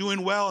it, you're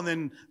doing well, and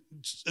then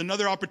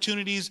another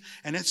opportunities,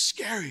 and it's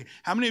scary.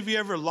 How many of you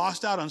ever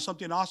lost out on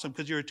something awesome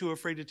because you were too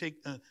afraid to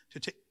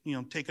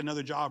take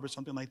another job or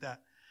something like that?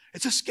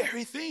 It's a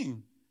scary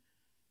thing.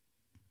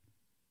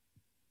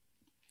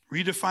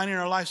 Redefining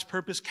our life's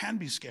purpose can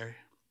be scary.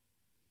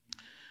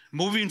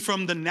 Moving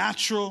from the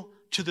natural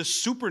to the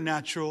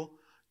supernatural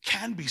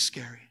can be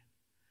scary.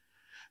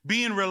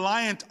 Being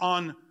reliant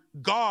on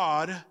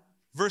God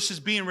versus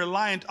being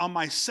reliant on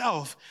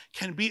myself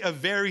can be a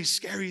very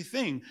scary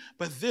thing.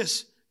 But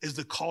this is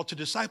the call to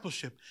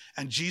discipleship.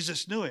 And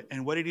Jesus knew it.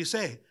 And what did he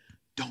say?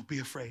 Don't be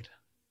afraid.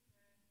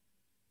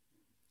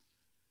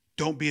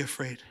 Don't be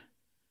afraid.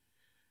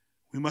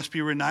 We must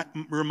be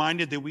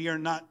reminded that we are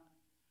not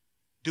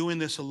doing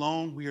this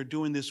alone. We are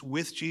doing this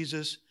with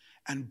Jesus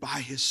and by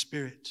his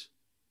Spirit.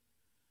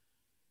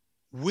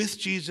 With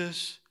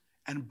Jesus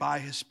and by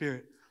his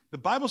Spirit. The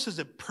Bible says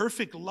that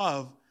perfect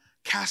love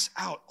casts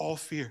out all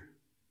fear.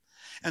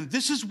 And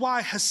this is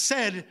why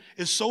Hesed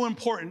is so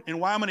important and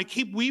why I'm going to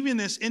keep weaving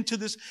this into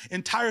this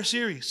entire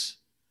series.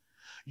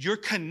 Your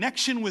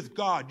connection with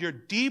God, your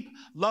deep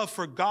love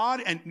for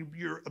God and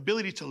your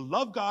ability to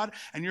love God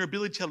and your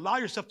ability to allow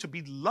yourself to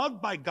be loved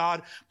by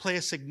God play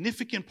a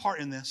significant part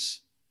in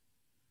this.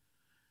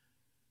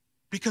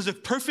 Because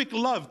if perfect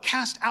love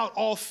casts out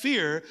all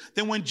fear,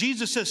 then when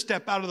Jesus says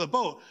step out of the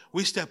boat,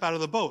 we step out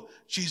of the boat.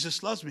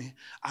 Jesus loves me.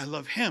 I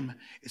love him.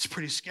 It's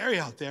pretty scary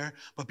out there,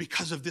 but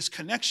because of this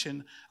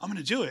connection, I'm going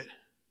to do it.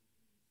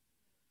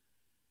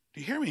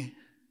 Do you hear me?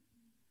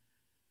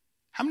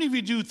 How many of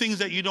you do things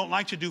that you don't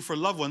like to do for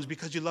loved ones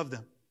because you love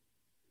them?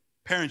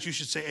 Parents, you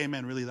should say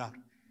amen really loud.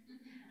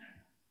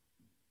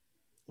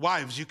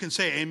 Wives, you can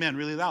say amen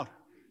really loud.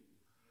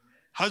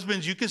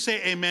 Husbands, you can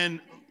say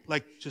amen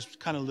like just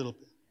kind of a little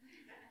bit.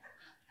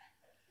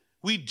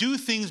 We do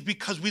things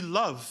because we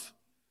love.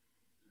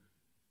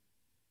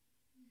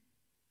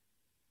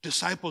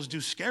 Disciples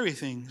do scary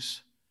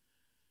things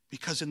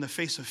because in the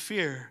face of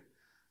fear,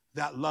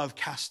 that love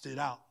casts it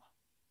out.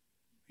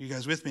 You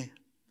guys with me?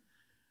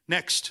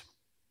 Next,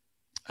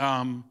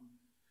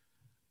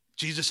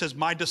 Jesus says,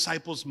 my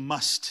disciples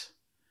must.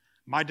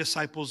 My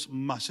disciples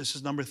must. This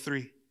is number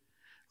 3.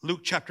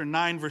 Luke chapter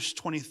 9, verse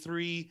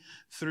 23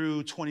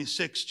 through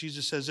 26,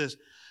 Jesus says this.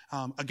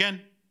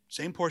 Again,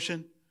 same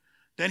portion.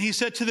 Then he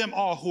said to them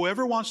all,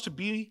 whoever wants to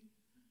be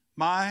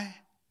my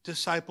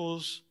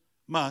disciples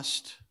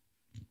must.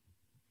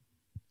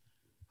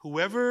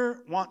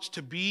 Whoever wants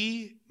to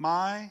be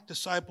my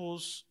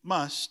disciples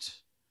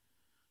must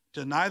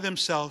deny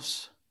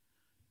themselves,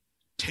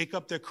 take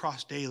up their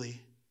cross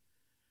daily,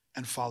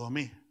 and follow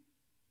me.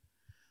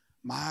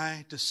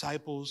 My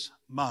disciples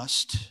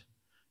must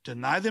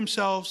deny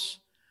themselves,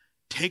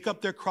 take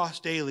up their cross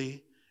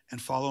daily, and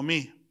follow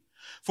me.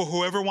 For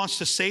whoever wants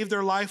to save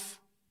their life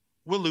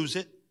will lose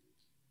it.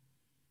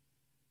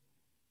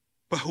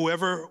 But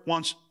whoever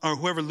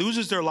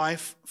loses their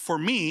life for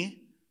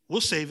me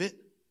will save it.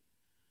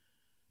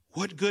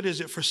 What good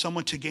is it for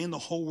someone to gain the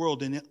whole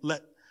world and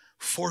yet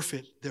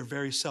forfeit their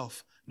very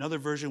self? Another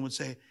version would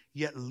say,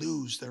 yet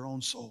lose their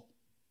own soul.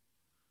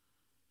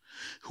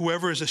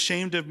 Whoever is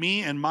ashamed of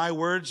me and my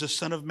words, the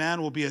Son of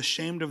Man will be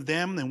ashamed of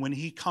them. And when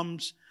he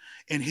comes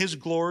in his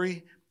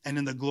glory and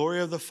in the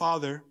glory of the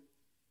Father,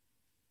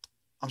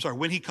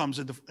 when he comes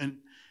in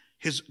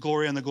his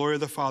glory and the glory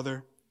of the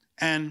Father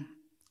and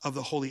of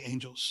the holy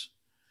angels.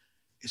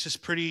 It's just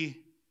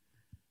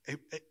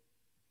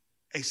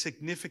a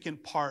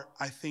significant part,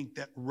 I think,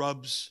 that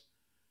rubs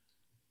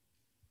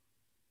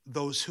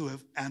those who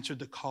have answered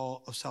the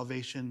call of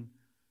salvation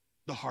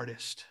the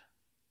hardest.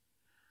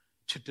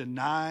 To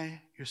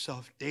deny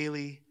yourself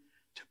daily,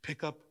 to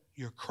pick up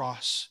your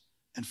cross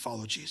and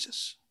follow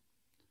Jesus.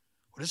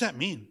 What does that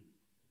mean?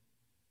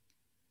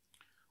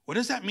 What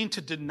does that mean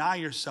to deny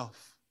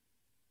yourself?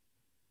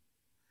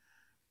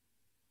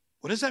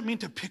 What does that mean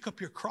to pick up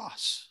your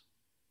cross?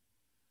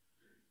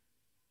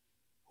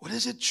 What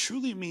does it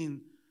truly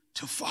mean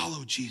to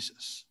follow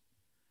Jesus?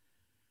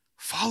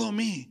 Follow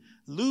me.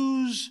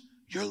 Lose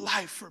your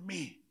life for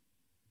me.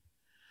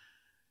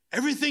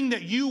 Everything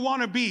that you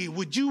want to be,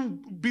 would you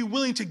be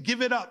willing to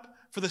give it up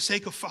for the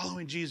sake of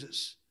following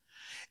Jesus?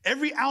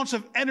 Every ounce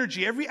of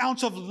energy, every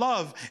ounce of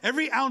love,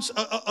 every ounce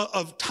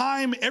of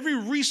time, every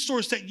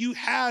resource that you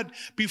had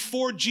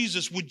before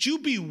Jesus, would you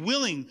be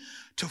willing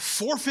to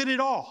forfeit it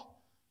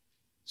all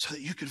so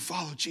that you can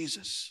follow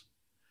Jesus?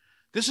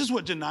 This is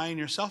what denying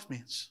yourself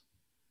means.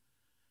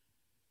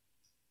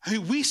 I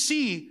mean, we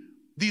see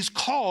these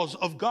calls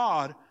of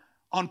God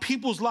on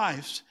people's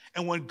lives,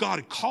 and when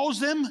God calls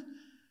them,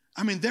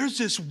 I mean, there's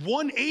this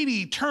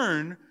 180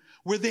 turn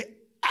where they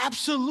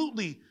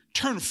absolutely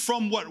turn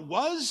from what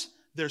was,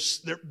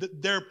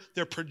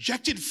 their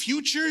projected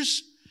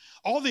futures,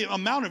 all the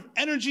amount of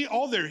energy,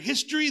 all their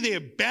history, they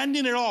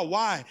abandon it all.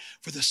 Why?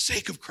 For the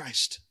sake of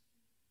Christ.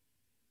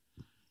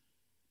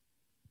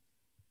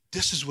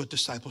 This is what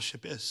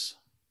discipleship is.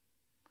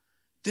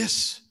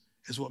 This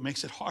is what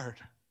makes it hard.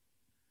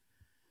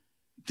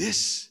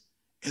 This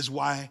is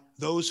why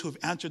those who have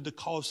answered the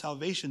call of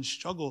salvation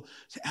struggle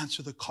to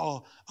answer the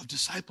call of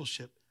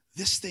discipleship.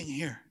 This thing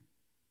here.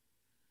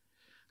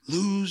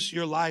 Lose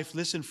your life,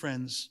 listen,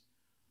 friends,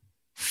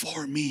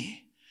 for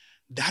me.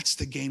 That's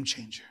the game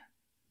changer.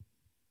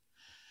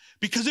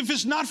 Because if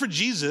it's not for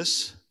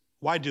Jesus,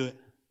 why do it?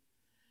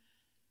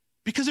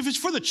 Because if it's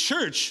for the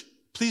church,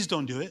 please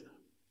don't do it.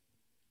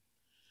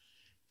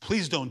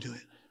 Please don't do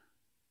it.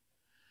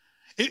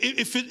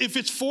 If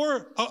it's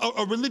for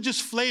a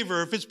religious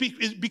flavor, if it's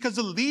because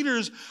the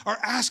leaders are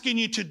asking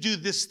you to do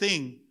this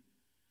thing.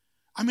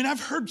 I mean,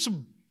 I've heard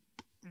some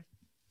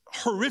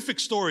horrific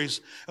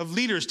stories of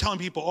leaders telling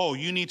people, oh,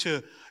 you need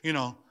to,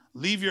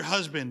 leave your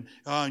husband.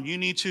 You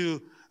need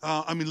to,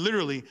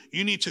 literally,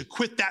 you need to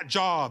quit that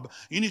job.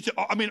 You need to,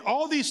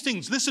 all these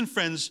things. Listen,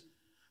 friends,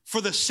 for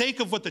the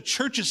sake of what the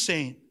church is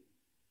saying,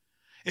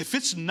 if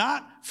it's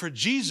not for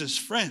Jesus,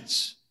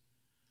 friends,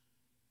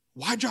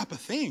 why drop a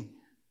thing?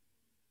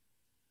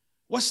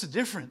 What's the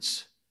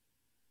difference?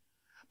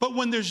 But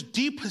when there's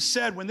deep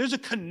Hesed, when there's a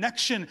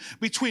connection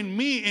between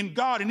me and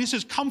God, and He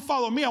says, come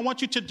follow me. I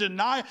want you to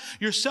deny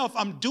yourself.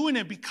 I'm doing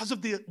it because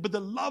of the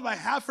love I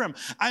have for Him.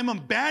 I'm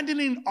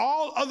abandoning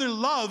all other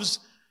loves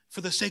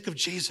for the sake of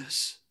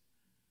Jesus.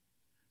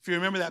 If you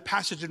remember that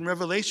passage in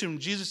Revelation,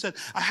 Jesus said,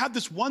 I have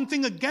this one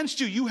thing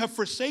against you. You have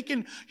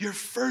forsaken your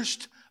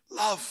first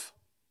love.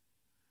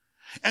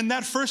 And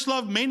that first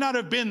love may not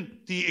have been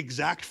the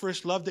exact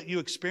first love that you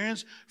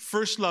experienced.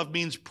 First love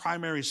means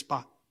primary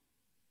spot.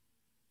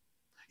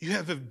 You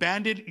have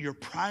abandoned your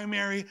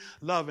primary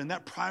love, and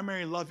that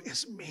primary love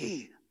is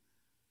me.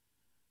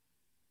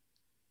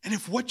 And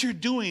if what you're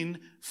doing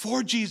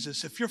for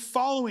Jesus, if you're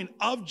following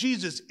of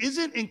Jesus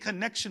isn't in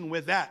connection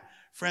with that,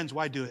 friends,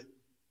 why do it?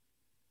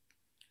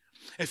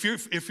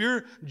 If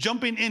you're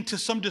jumping into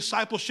some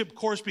discipleship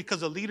course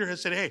because a leader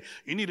has said, hey,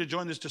 you need to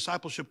join this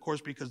discipleship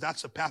course because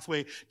that's a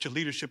pathway to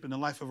leadership in the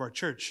life of our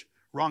church,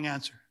 wrong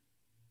answer.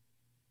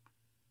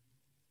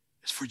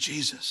 It's for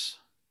Jesus.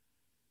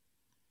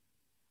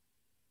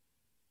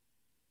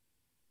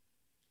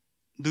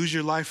 Lose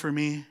your life for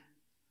me,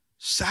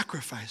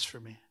 sacrifice for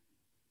me.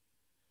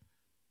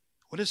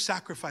 What does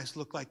sacrifice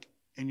look like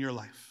in your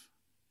life?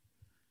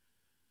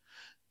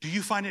 Do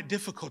you find it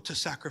difficult to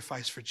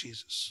sacrifice for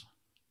Jesus?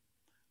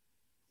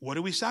 What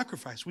do we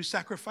sacrifice? We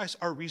sacrifice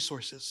our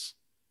resources,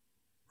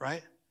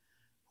 right?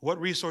 What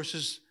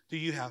resources do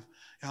you have?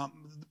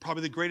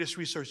 Probably the greatest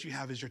resource you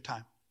have is your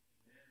time.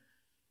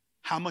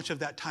 How much of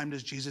that time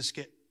does Jesus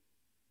get?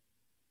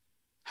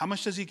 How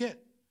much does he get?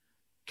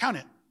 Count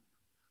it.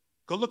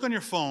 Go look on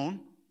your phone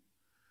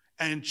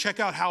and check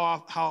out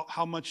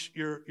how much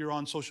you're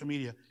on social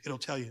media. It'll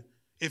tell you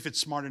if it's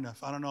smart enough.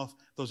 I don't know if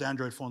those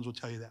Android phones will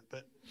tell you that,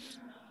 but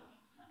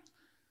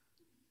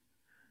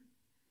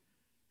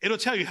it'll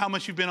tell you how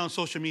much you've been on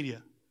social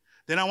media.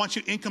 Then I want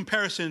you, in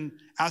comparison,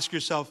 ask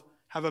yourself,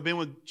 have I been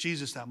with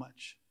Jesus that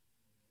much?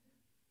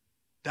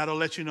 That'll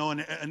let you know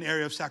an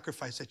area of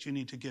sacrifice that you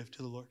need to give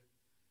to the Lord,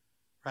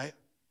 right?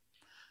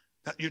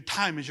 That your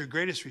time is your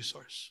greatest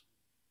resource.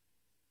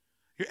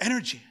 Your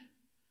energy.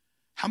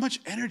 How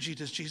much energy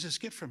does Jesus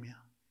get from you?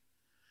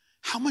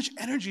 How much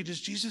energy does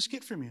Jesus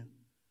get from you?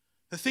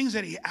 The things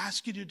that he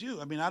asks you to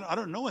do. I mean, I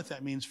don't know what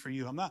that means for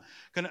you.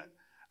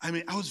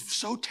 I was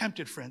so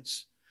tempted,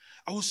 friends.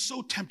 I was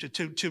so tempted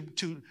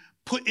to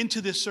put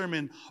into this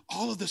sermon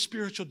all of the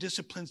spiritual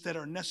disciplines that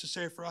are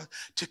necessary for us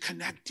to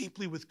connect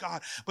deeply with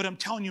God. But I'm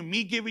telling you,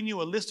 me giving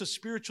you a list of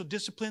spiritual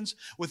disciplines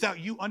without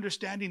you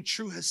understanding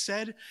true has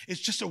said is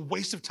just a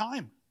waste of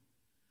time.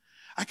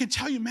 I can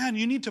tell you, man,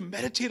 you need to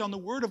meditate on the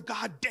word of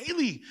God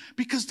daily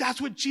because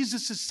that's what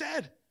Jesus has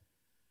said.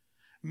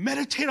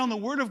 Meditate on the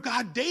word of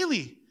God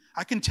daily.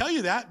 I can tell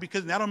you that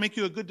because that'll make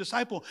you a good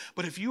disciple.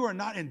 But if you are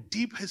not in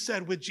deep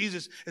hesed with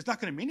Jesus, it's not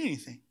going to mean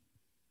anything.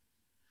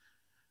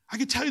 I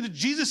can tell you that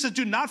Jesus says,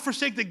 do not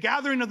forsake the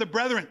gathering of the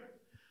brethren.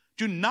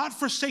 Do not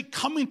forsake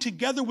coming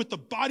together with the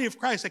body of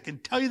Christ. I can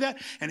tell you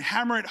that and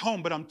hammer it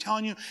home. But I'm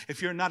telling you,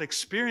 if you're not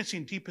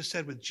experiencing deep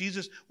hesed with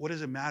Jesus, what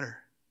does it matter?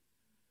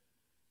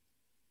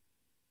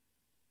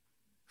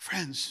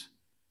 Friends,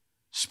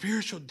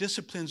 spiritual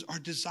disciplines are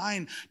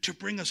designed to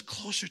bring us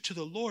closer to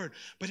the Lord,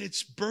 but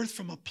it's birthed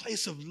from a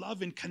place of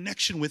love and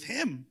connection with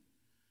him.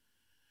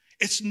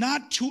 It's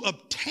not to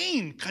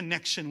obtain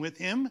connection with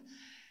him.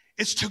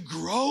 It's to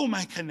grow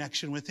my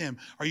connection with him.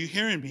 Are you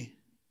hearing me?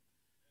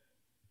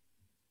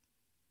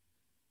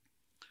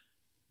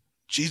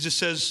 Jesus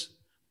says,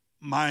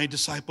 my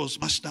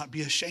disciples must not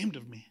be ashamed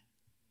of me.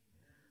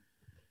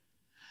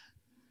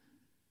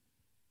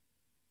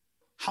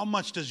 How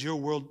much does the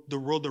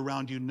world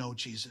around you know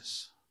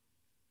Jesus?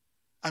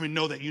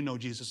 Know that you know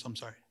Jesus, I'm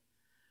sorry.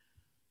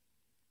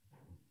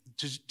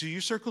 Do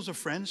your circles of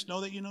friends know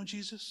that you know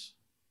Jesus?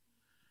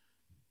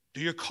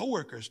 Do your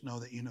coworkers know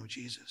that you know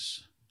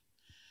Jesus?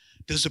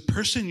 Does the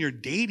person you're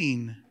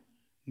dating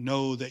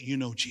know that you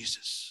know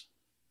Jesus?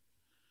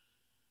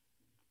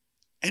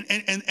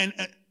 And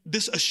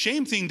this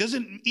ashamed thing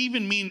doesn't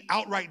even mean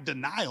outright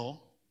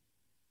denial.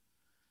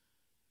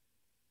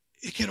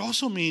 It could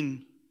also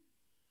mean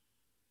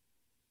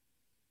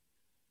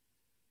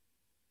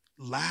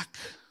lack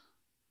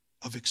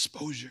of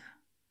exposure,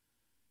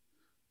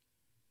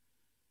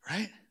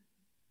 right?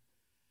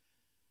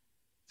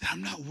 That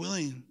I'm not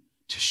willing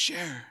to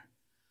share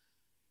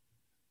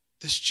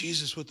this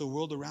Jesus with the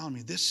world around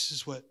me. This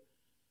is what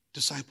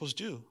disciples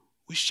do.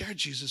 We share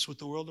Jesus with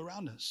the world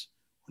around us.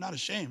 We're not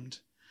ashamed.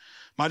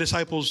 My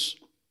disciples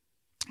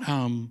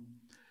aren't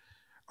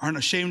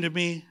ashamed of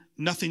me.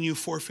 Nothing you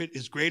forfeit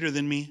is greater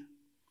than me.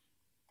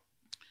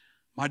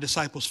 My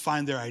disciples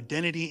find their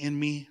identity in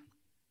me.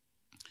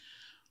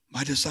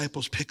 My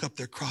disciples pick up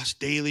their cross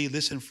daily,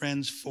 listen,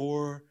 friends,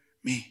 for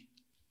me.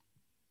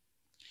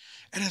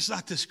 And it's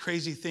not this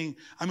crazy thing.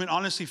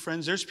 Honestly,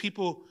 friends, there's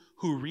people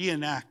who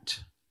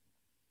reenact.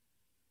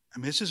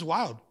 This is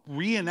wild.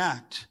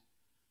 Reenact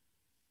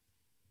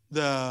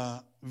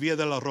the Via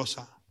de la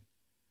Rosa.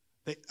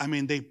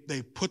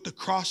 They put the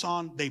cross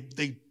on.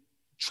 They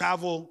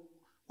travel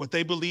what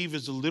they believe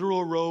is the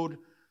literal road,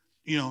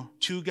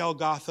 to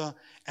Golgotha.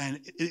 And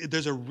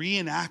there's a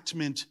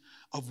reenactment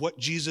of what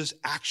Jesus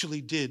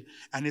actually did.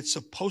 And it's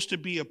supposed to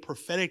be a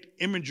prophetic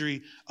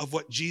imagery of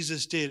what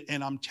Jesus did.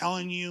 And I'm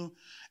telling you,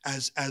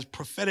 as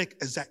prophetic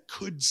as that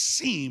could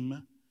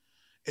seem,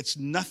 it's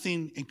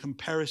nothing in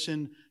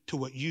comparison to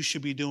what you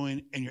should be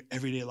doing in your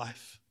everyday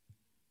life.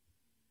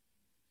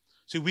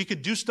 See, we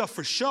could do stuff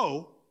for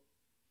show,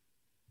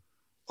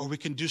 or we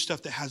can do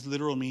stuff that has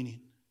literal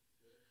meaning.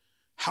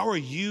 How are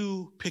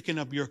you picking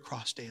up your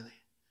cross daily?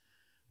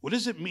 What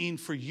does it mean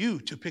for you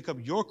to pick up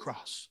your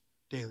cross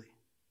daily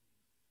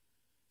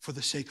for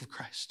the sake of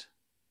Christ?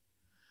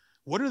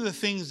 What are the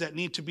things that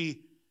need to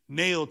be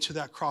nailed to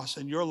that cross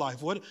in your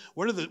life? What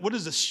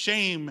is the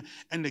shame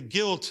and the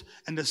guilt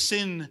and the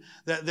sin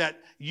that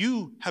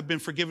you have been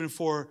forgiven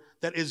for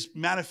that is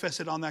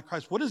manifested on that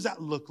cross? What does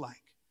that look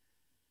like?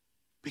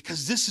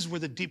 Because this is where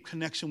the deep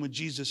connection with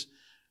Jesus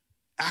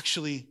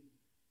actually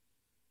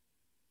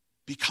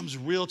becomes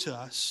real to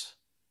us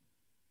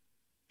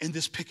in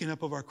this picking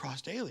up of our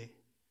cross daily.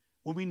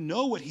 When we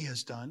know what he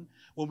has done,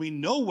 when we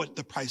know what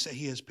the price that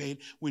he has paid,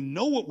 we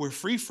know what we're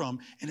free from,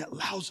 and it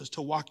allows us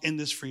to walk in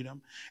this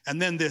freedom.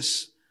 And then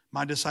this,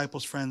 my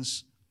disciples,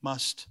 friends,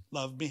 must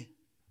love me.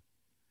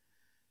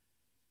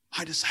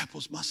 My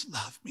disciples must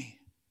love me.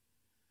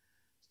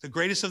 The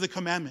greatest of the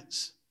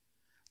commandments.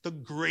 The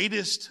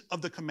greatest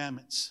of the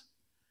commandments.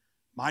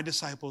 My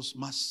disciples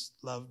must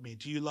love me.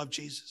 Do you love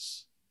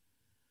Jesus?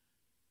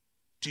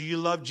 Do you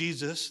love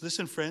Jesus?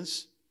 Listen,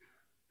 friends.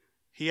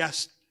 He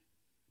asked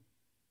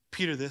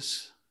Peter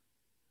this.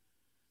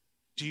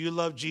 Do you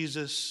love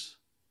Jesus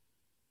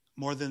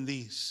more than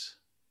these?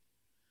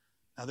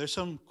 Now, there's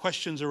some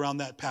questions around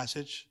that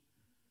passage.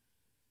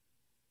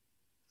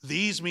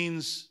 These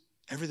means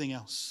everything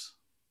else.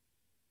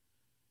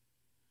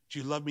 Do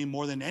you love me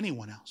more than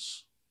anyone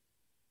else?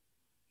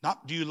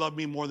 Not do you love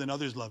me more than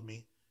others love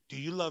me. Do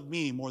you love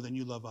me more than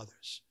you love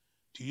others?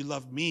 Do you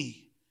love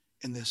me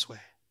in this way?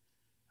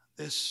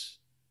 This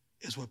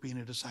is what being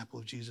a disciple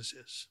of Jesus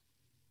is.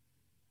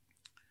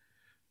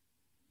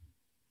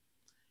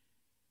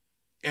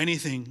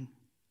 Anything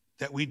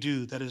that we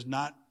do that is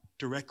not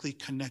directly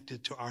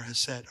connected to our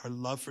hesed, our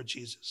love for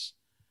Jesus,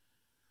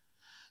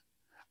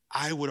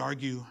 I would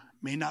argue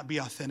may not be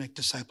authentic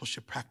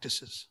discipleship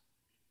practices.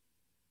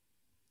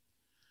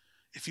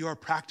 If you are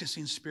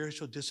practicing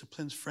spiritual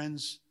disciplines,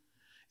 friends,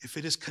 if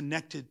it is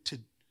connected to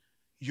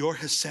your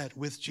hesed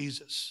with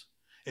Jesus,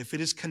 if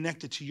it is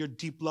connected to your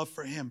deep love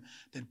for him,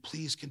 then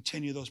please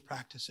continue those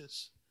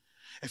practices.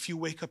 If you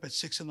wake up at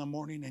 6 a.m.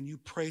 and you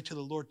pray to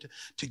the Lord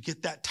to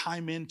get that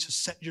time in, to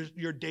set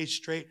your day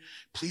straight,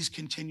 please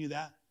continue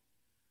that.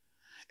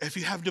 If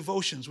you have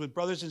devotions with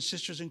brothers and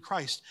sisters in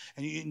Christ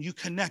and you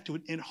connect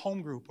in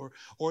home group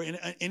or in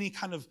any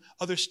kind of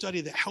other study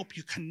that help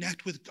you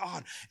connect with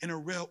God in a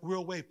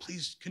real way,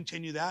 please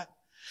continue that.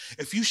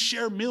 If you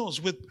share meals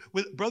with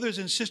brothers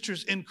and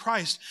sisters in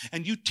Christ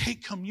and you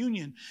take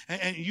communion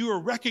and you are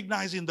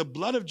recognizing the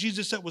blood of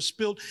Jesus that was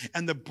spilled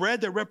and the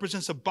bread that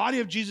represents the body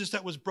of Jesus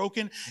that was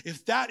broken,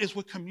 if that is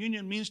what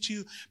communion means to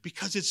you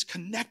because it's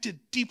connected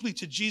deeply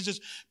to Jesus,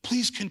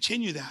 please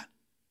continue that.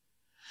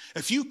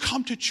 If you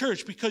come to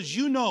church because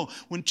you know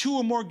when two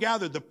or more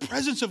gather, the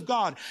presence of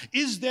God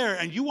is there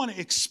and you want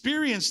to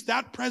experience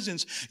that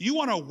presence, you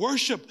want to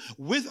worship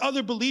with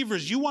other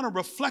believers, you want a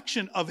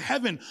reflection of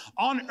heaven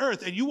on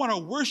earth, and you want to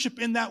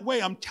worship in that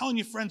way, I'm telling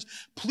you, friends,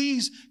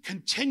 please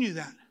continue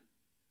that.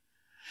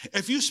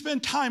 If you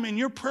spend time in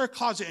your prayer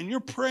closet and you're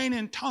praying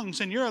in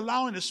tongues and you're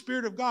allowing the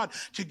Spirit of God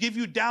to give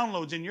you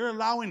downloads and you're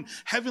allowing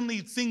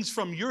heavenly things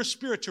from your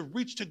spirit to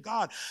reach to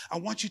God, I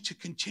want you to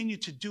continue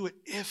to do it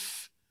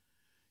if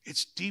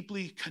it's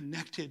deeply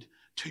connected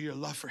to your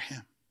love for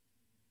him.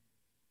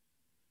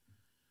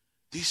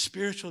 These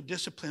spiritual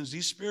disciplines,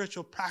 these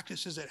spiritual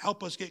practices that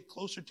help us get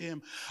closer to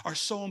him are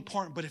so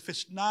important. But if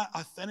it's not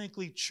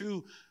authentically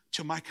true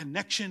to my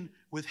connection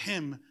with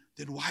him,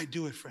 then why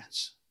do it,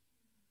 friends?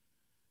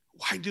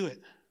 Why do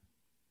it?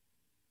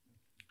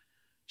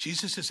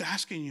 Jesus is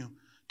asking you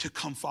to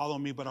come follow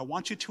me, but I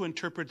want you to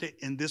interpret it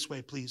in this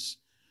way, please.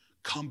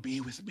 Come be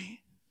with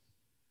me.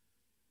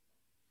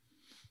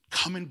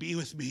 Come and be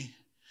with me.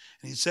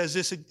 And he says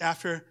this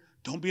after,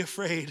 don't be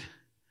afraid.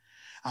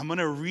 I'm going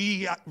to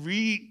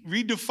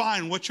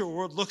redefine what your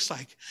world looks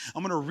like.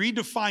 I'm going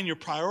to redefine your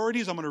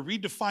priorities. I'm going to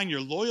redefine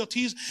your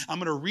loyalties. I'm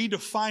going to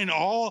redefine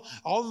all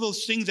of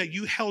those things that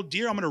you held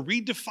dear. I'm going to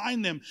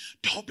redefine them.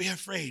 Don't be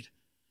afraid.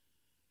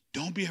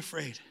 Don't be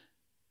afraid.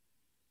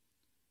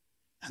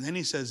 And then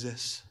he says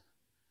this,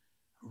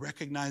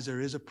 recognize there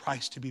is a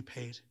price to be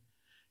paid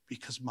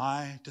because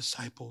my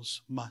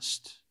disciples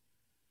must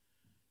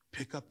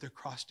pick up their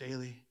cross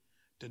daily,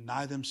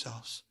 deny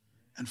themselves,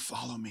 and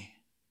follow me.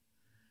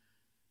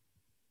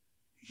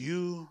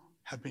 You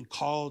have been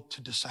called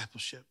to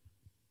discipleship.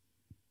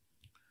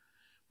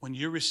 When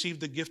you received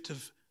the gift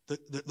of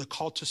the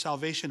call to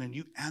salvation and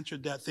you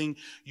answered that thing,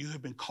 you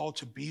have been called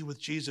to be with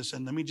Jesus.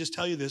 And let me just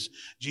tell you this,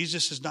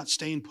 Jesus is not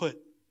staying put.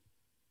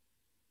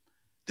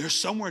 There's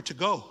somewhere to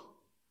go,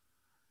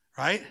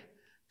 right?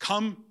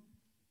 Come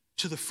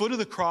to the foot of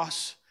the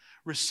cross,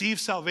 receive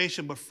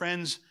salvation, but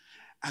friends,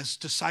 as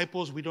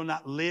disciples, we do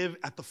not live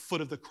at the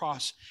foot of the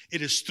cross.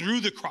 It is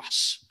through the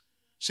cross.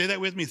 Say that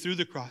with me, through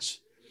the cross.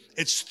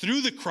 It's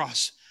through the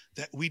cross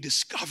that we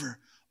discover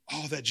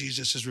all that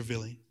Jesus is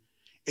revealing.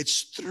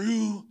 It's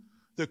through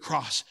the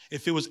cross.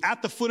 If it was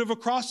at the foot of a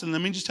cross, then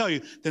let me just tell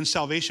you, then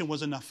salvation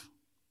was enough.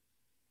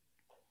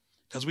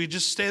 Because we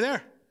just stay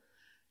there.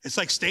 It's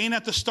like staying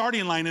at the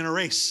starting line in a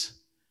race.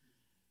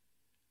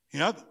 You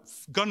know,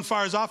 gun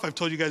fires off. I've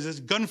told you guys this.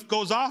 Gun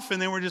goes off,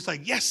 and then we're just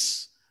like,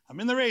 yes, I'm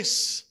in the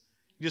race.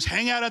 You just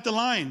hang out at the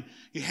line.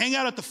 You hang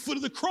out at the foot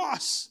of the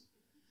cross.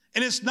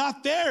 And it's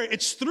not there.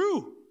 It's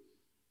through.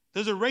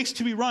 There's a race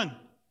to be run,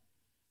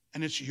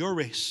 and it's your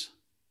race.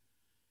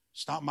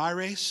 It's not my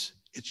race,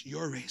 it's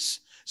your race.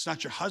 It's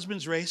not your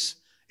husband's race,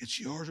 it's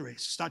your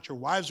race. It's not your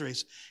wife's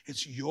race,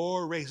 it's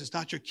your race. It's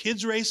not your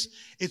kid's race,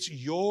 it's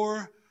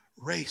your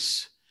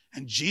race.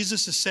 And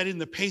Jesus is setting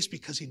the pace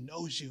because he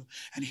knows you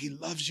and he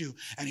loves you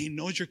and he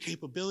knows your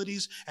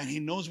capabilities and he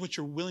knows what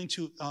you're willing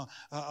to,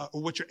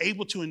 or what you're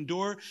able to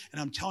endure.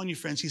 And I'm telling you,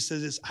 friends, he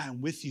says this, I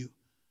am with you.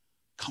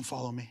 Come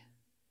follow me.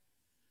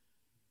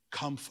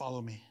 Come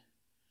follow me.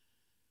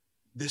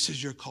 This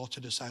is your call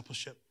to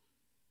discipleship.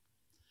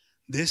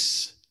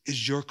 This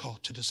is your call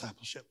to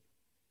discipleship.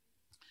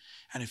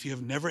 And if you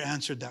have never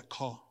answered that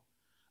call,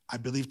 I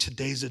believe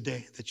today's the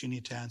day that you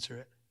need to answer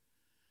it.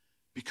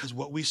 Because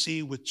what we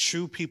see with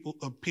true people,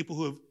 people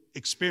who have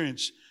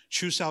experienced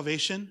true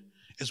salvation,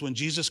 is when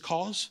Jesus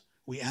calls,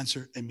 we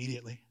answer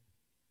immediately.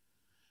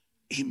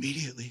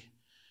 Immediately.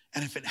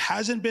 And if it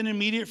hasn't been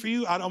immediate for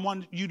you, I don't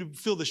want you to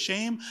feel the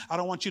shame. I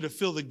don't want you to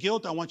feel the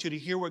guilt. I want you to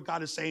hear what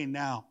God is saying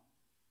now.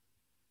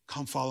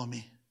 Come follow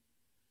me.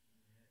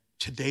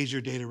 Today's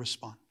your day to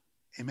respond.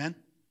 Amen?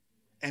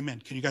 Amen.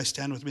 Can you guys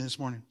stand with me this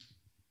morning?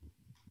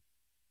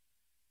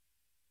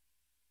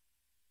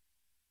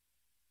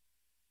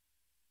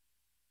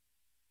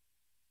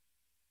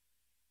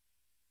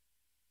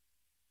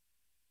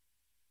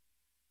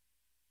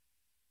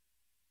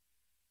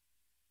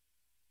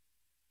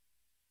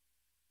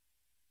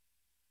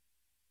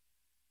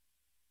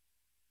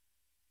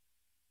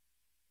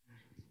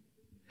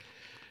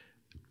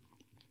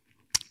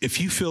 If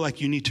you feel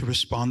like you need to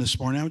respond this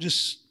morning, I would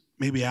just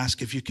maybe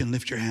ask if you can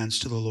lift your hands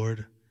to the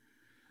Lord.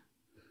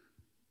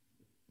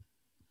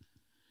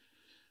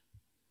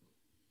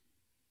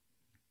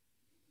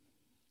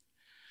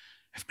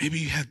 If maybe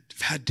you have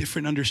had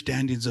different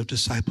understandings of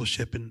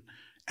discipleship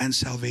and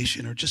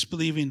salvation, or just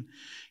believing,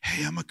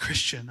 hey, I'm a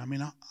Christian. I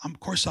mean, of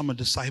course I'm a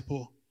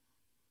disciple.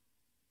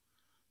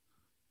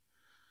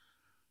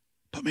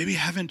 But maybe you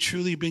haven't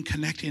truly been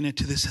connecting it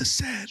to this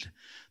hesed,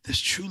 this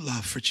true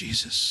love for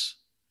Jesus.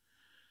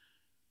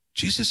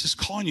 Jesus is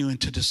calling you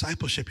into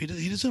discipleship.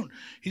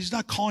 He's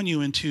not calling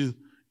you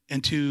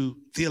into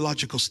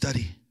theological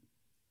study.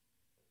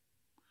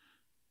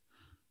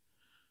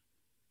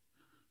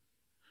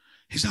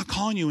 He's not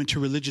calling you into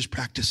religious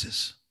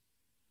practices.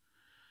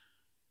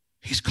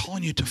 He's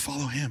calling you to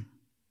follow him.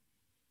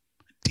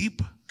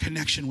 Deep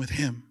connection with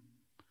him,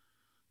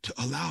 to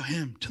allow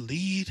him to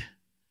lead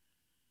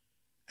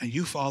and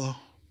you follow.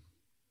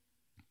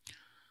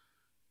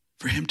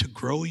 For him to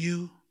grow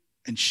you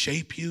and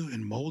shape you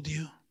and mold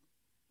you.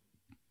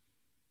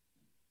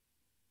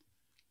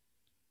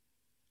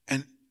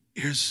 And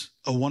here's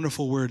a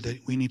wonderful word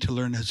that we need to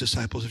learn as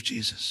disciples of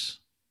Jesus.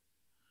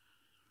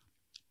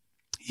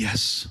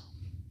 Yes.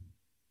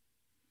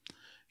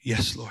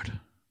 Yes, Lord.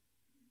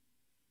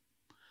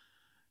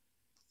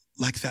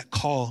 Like that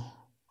call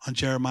on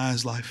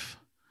Jeremiah's life.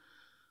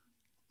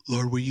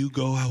 Lord, where you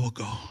go, I will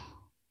go.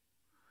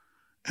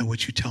 And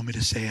what you tell me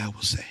to say, I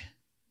will say.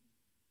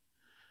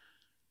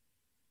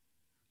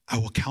 I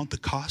will count the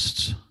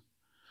costs,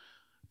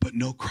 but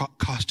no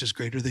cost is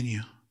greater than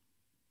you.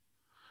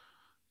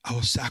 I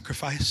will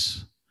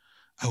sacrifice.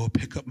 I will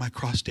pick up my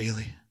cross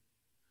daily.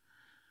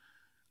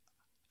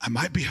 I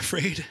might be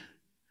afraid,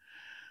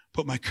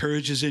 but my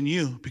courage is in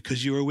you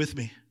because you are with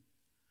me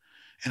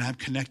and I'm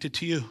connected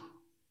to you.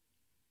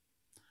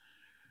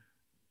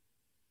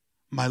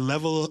 My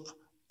level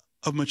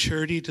of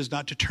maturity does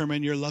not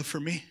determine your love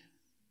for me.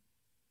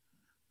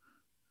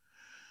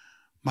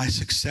 My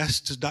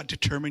success does not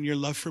determine your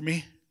love for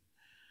me.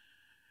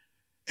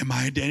 And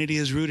my identity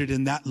is rooted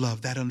in that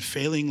love, that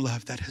unfailing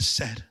love that has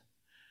said,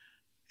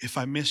 if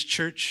I miss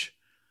church,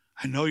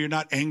 I know you're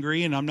not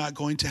angry and I'm not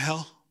going to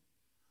hell.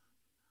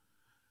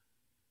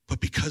 But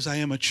because I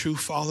am a true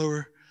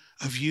follower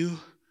of you,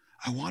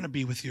 I want to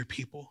be with your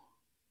people.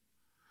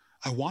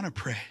 I want to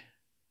pray.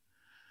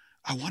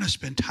 I want to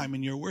spend time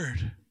in your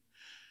word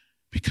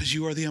because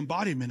you are the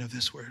embodiment of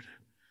this word.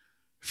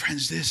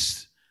 Friends,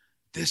 this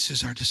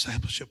is our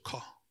discipleship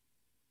call.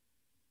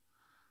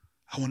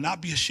 I will not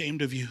be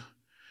ashamed of you.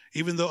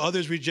 Even though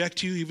others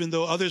reject you, even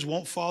though others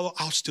won't follow,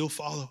 I'll still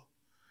follow.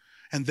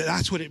 And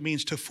that's what it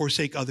means to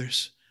forsake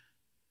others.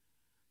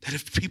 That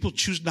if people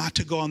choose not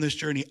to go on this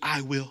journey,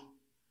 I will.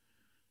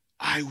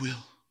 I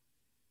will.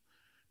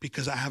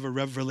 Because I have a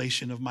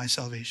revelation of my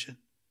salvation.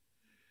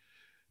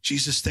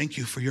 Jesus, thank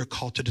you for your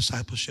call to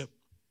discipleship.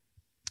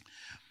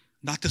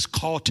 Not this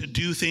call to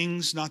do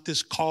things, not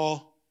this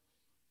call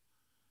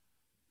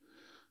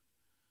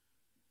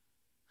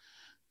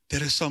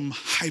that is some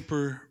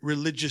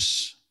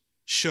hyper-religious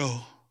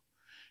show.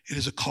 It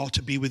is a call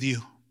to be with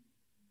you.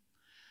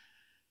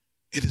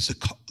 It is a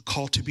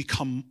call to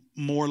become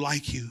more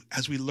like you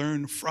as we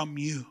learn from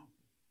you.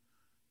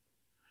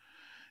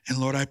 And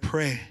Lord, I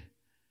pray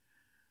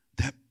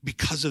that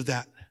because of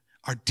that,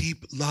 our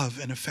deep love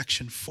and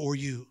affection for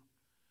you,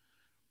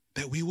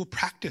 that we will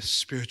practice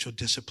spiritual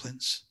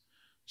disciplines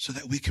so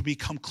that we can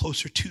become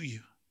closer to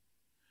you.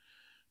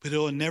 But it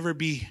will never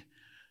be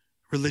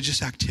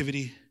religious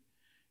activity.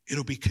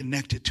 It'll be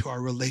connected to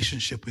our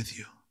relationship with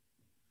you.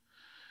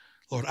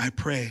 Lord, I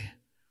pray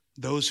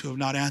those who have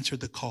not answered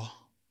the call,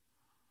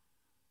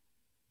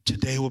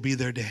 today will be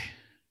their day.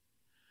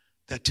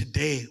 That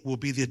today will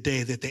be the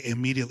day that they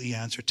immediately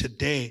answer.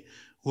 Today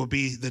will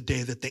be the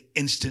day that they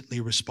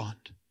instantly respond.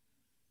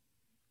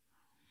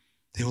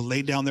 They will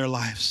lay down their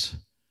lives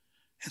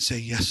and say,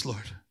 yes,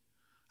 Lord,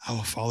 I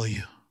will follow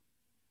you.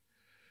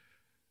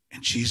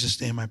 In Jesus'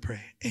 name I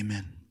pray.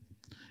 Amen.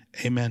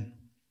 Amen.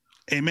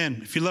 Amen.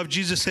 If you love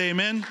Jesus, say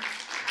amen.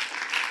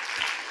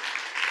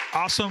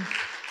 Awesome.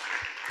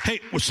 Hey,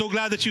 we're so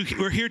glad that you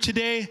were here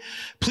today.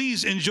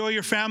 Please enjoy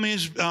your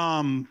families.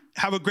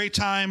 Have a great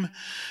time.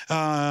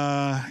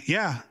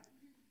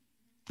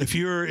 If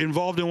you're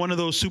involved in one of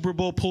those Super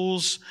Bowl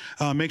pools,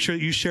 make sure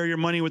that you share your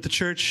money with the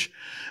church.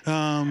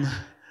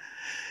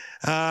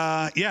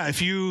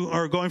 If you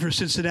are going for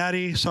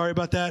Cincinnati, sorry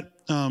about that.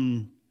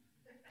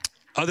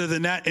 Other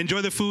than that,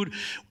 enjoy the food.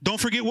 Don't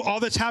forget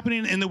all that's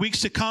happening in the weeks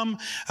to come.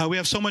 We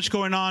have so much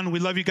going on. We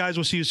love you guys.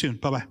 We'll see you soon.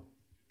 Bye-bye.